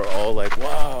store, all like,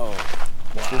 wow.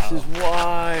 This is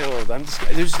wild.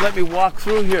 They just let me walk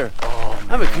through here. Oh,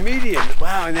 I'm a comedian.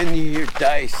 Wow. And then you hear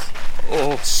Dice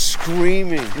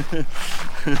screaming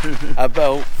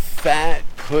about fat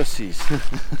pussies.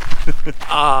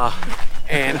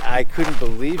 And I couldn't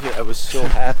believe it. I was so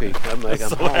happy. I'm like, I'm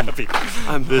so home. happy.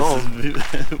 I'm home.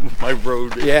 My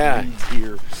road leads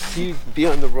here. He'd be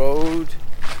on the road,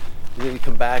 and then he'd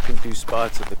come back and do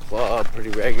spots at the club pretty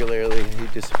regularly.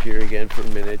 He'd disappear again for a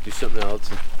minute, do something else.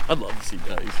 I'd love to see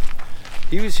Dice.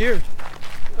 He was here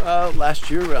last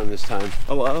year around this time.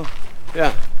 Oh wow.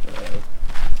 Yeah.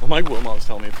 Well, Mike Wilmot was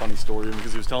telling me a funny story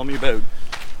because he was telling me about it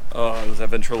was that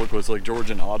ventriloquist, like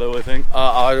George and Otto, I think.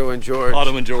 Otto and George.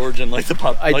 And like the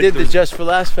pup. I did the Just for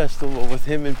Laughs festival with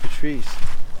him and Patrice.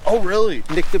 Oh really?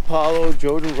 Nick DiPaolo,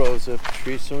 Joe DeRosa,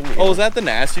 Patrice O'Neill. Oh, is that the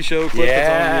Nasty Show clip? Yeah.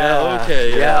 That's on? Yeah.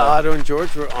 Okay. Yeah, Otto and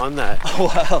George were on that.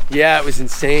 Oh wow. Yeah, it was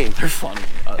insane. They're funny.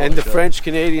 And the French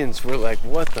Canadians were like,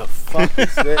 "What the fuck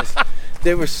is this?"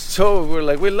 We're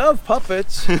like, "We love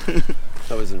puppets."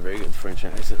 That wasn't a very good French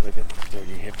accent. Like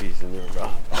dirty hippies and they were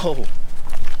raw. Oh.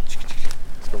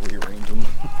 Let's go rearrange them.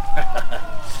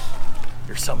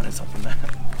 You're summoning something, man.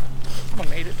 I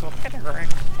made it to a pentagram.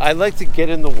 I like to get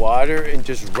in the water and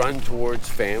just run towards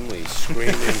families,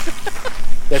 screaming.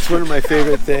 That's one of my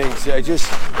favorite things.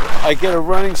 I get a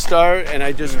running start and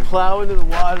I just plow into the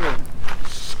water and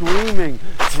screaming,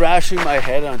 thrashing my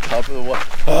head on top of the wall.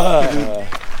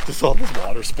 Just all this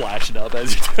water splashing up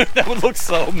as you do it. That would look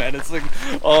so menacing.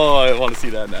 Oh, I want to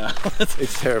see that now.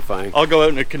 It's terrifying. I'll go out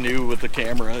in a canoe with the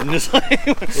camera and just like.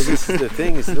 Well, this is the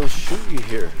thing, is they'll shoot you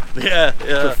here. Yeah.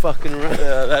 For fucking around.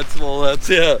 Yeah, that's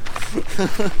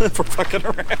for fucking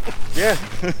around. Yeah.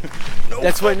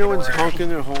 That's why no one's honking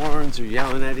their horns or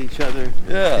yelling at each other.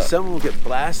 Yeah. 'Cause someone will get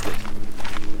blasted.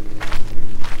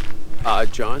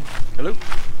 John? Hello?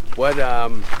 What's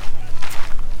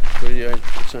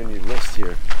on your list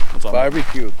here? What's on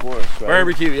Barbecue, of course, right?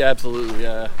 Barbecue, yeah, absolutely,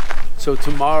 yeah. So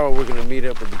tomorrow we're gonna meet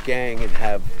up with the gang and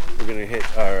we're gonna hit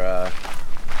our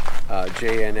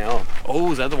JNL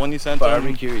Oh, is that the one you sent?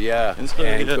 barbecue, yeah, Insta,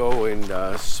 and yeah. go and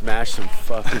smash some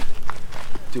fucking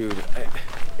dude.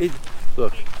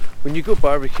 Look, when you go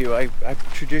barbecue, I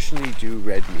traditionally do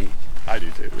red meat, I do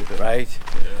too. right?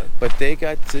 Yeah. But they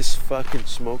got this fucking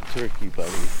smoked turkey,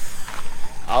 buddy.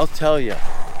 I'll tell you.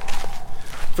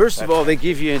 First of all, they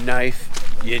give you a knife.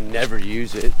 You never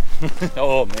use it.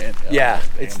 Oh man. Yeah,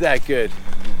 it's that good.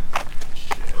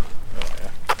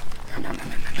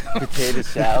 Potato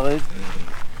salad.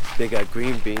 They got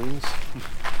green beans.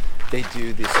 They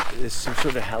do this some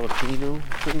sort of jalapeno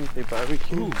thing that they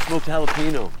barbecue. Ooh. Smoked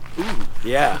jalapeno. Ooh.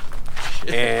 Yeah.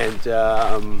 And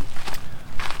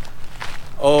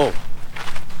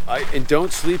and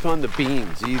don't sleep on the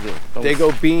beans either. Oh. They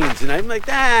go beans, and I'm like,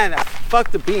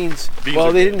 fuck the beans. Beans Well,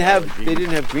 are they good. didn't I have like they beans.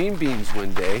 didn't have green beans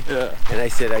one day. Yeah. And I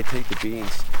said, I take the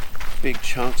beans. Big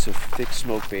chunks of thick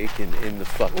smoked bacon in the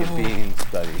fucking beans,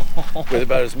 buddy. With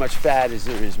about as much fat as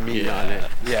there is meat on it.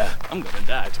 Yeah. I'm gonna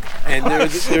die tomorrow. And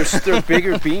they're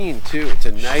bigger bean too. It's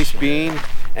a nice bean.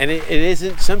 And it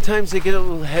isn't, sometimes they get a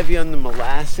little heavy on the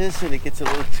molasses and it gets a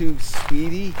little too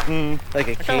sweety, like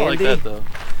a I kinda candy. like that though.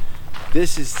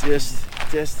 This is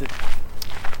just a...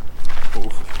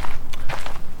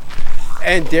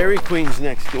 And Dairy Queen's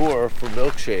next door for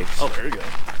milkshakes. Oh, there you go.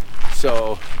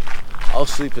 So I'll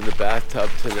sleep in the bathtub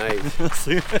tonight.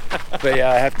 But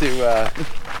yeah, I have to,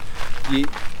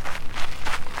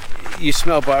 you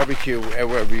smell barbecue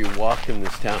wherever you walk in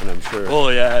this town, I'm sure. Oh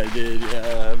yeah, I did. Yeah,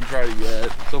 I haven't tried it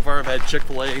yet. So far, I've had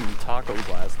Chick-fil-A and tacos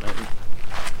last night.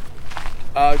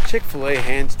 Chick-fil-A,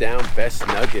 hands down, best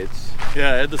nuggets.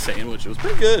 Yeah, I had the sandwich. It was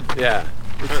pretty good. Yeah,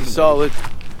 it's a solid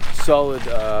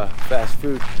fast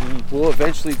food. We'll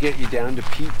eventually get you down to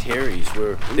Pete Terry's,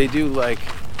 where they do like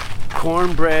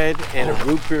cornbread and a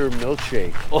root beer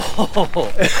milkshake.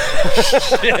 Oh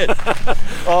shit!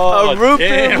 A root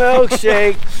beer damn.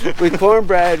 milkshake with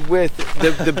cornbread with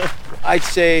the I'd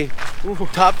say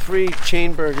top 3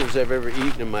 chain burgers I've ever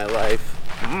eaten in my life.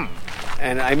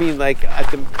 And I mean, like at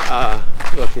the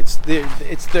look, it's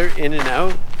their In and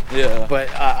Out. Yeah. But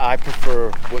I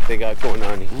prefer what they got going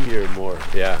on here more.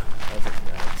 Yeah. That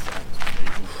sounds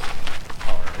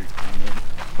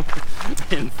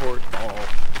amazing. In Fort Hall.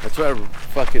 That's why I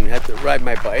fucking had to ride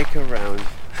my bike around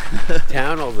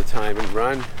town all the time and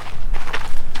run.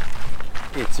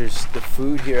 There's the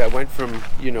food here. I went from,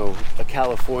 a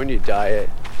California diet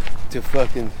to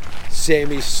fucking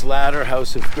Sammy's Slatter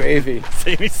House of Gravy.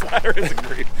 Sammy Slatter is a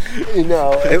great.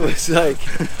 It was like,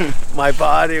 my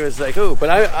body was like, oh, but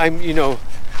I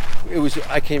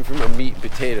came from a meat and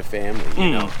potato family,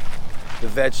 The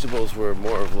vegetables were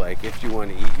more of like, if you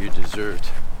want to eat your dessert.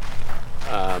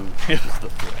 It was the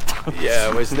threat. Yeah,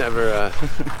 it was never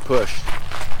pushed.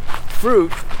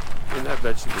 Fruit, and not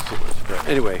vegetables so much. But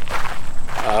anyway,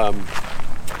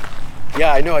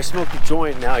 yeah, I know. I smoked a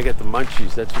joint. Now I got the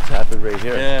munchies. That's what's happened right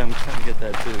here. Yeah, I'm trying to get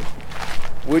that too.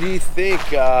 What do you think?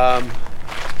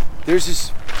 There's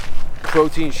this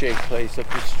protein shake place up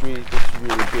the street that's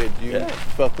really good. Do you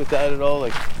fuck with that at all?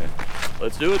 Like,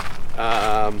 Let's do it.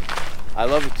 I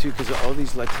love it too because all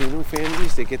these Latino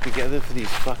families, they get together for these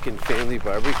fucking family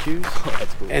barbecues. Oh,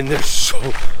 that's cool. And they're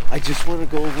so, I just want to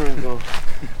go over and go,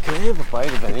 can I have a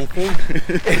bite of anything?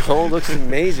 It all looks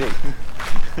amazing.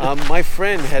 My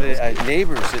friend had a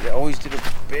neighbors that always did a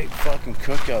big fucking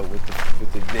cookout with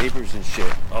the neighbors and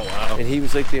shit. Oh wow. And he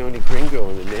was like the only gringo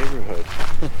in the neighborhood.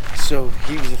 So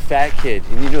he was a fat kid,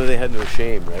 and they had no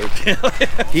shame, right?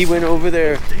 He went over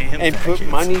there and put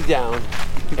kids. money down,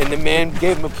 and the man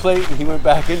gave him a plate, and he went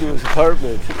back into his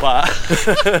apartment. Wow.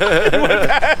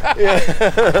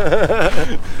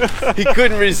 He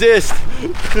couldn't resist.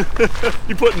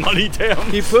 You put money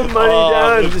down. He put money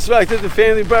down, just like at the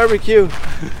family barbecue.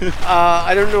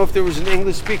 I don't know if there was an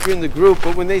English speaker in the group,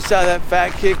 but when they saw that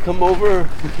fat kid come over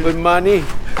with money,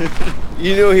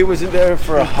 you knew he wasn't there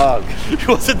for a hug. He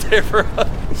wasn't there for a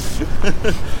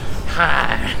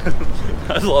Hi.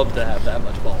 I'd love to have that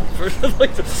much ball.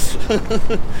 Like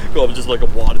go up with just like a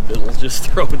wad of bills, just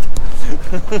throw it.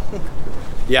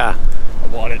 Yeah. I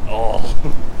want it all.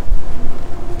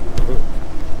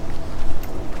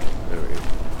 There we go.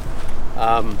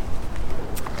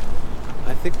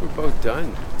 I think we're both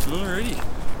done. Alrighty.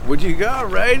 Would you go?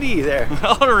 Alrighty there.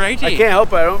 Alrighty. I can't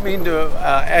help it. I don't mean to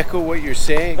echo what you're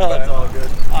saying. No, but that's all good.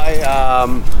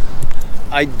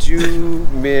 I do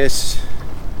miss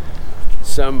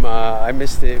some. I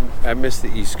miss the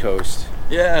East Coast.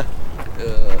 Yeah.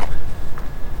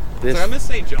 This, I miss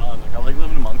St. John. Like, I like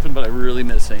living in Moncton, but I really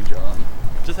miss St. John.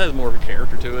 It just has more of a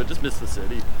character to it. Just miss the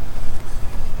city.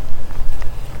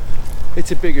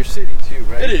 it's a bigger city too,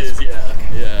 right? It is, yeah.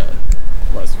 Yeah.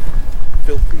 Less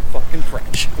filthy fucking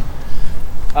French.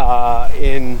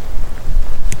 In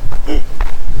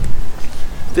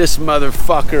this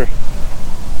motherfucker.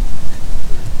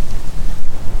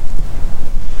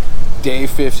 Day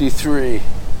 53.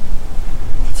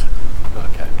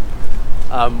 Okay.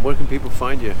 Where can people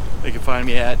find you? They can find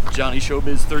me at Johnny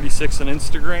Showbiz 36 on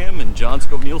Instagram and John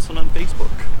Scove Nielsen on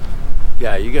Facebook.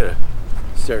 Yeah, you gotta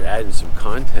start adding some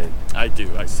content. I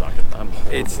do. I suck at them.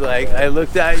 It's like I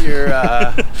looked at your.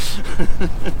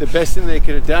 The best thing they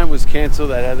could have done was cancel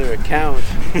that other account.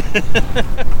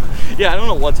 Yeah, I don't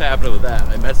know what's happening with that.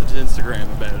 I messaged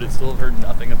Instagram about it. Still have heard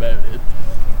nothing about it.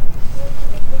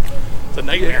 It's a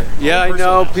nightmare. Yeah, I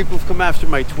know. People have come after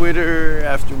my Twitter,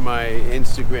 after my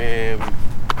Instagram.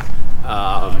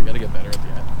 I gotta get better at the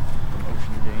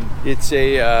promotion game. It's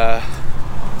a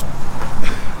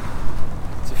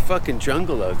fucking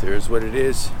jungle out there, is what it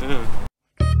is. Yeah.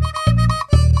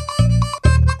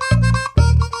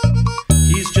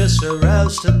 He's just a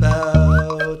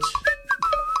roustabout,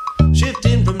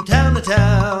 shifting from town to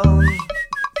town.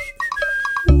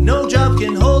 No job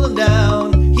can hold him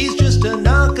down. He's just a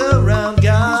knockaround.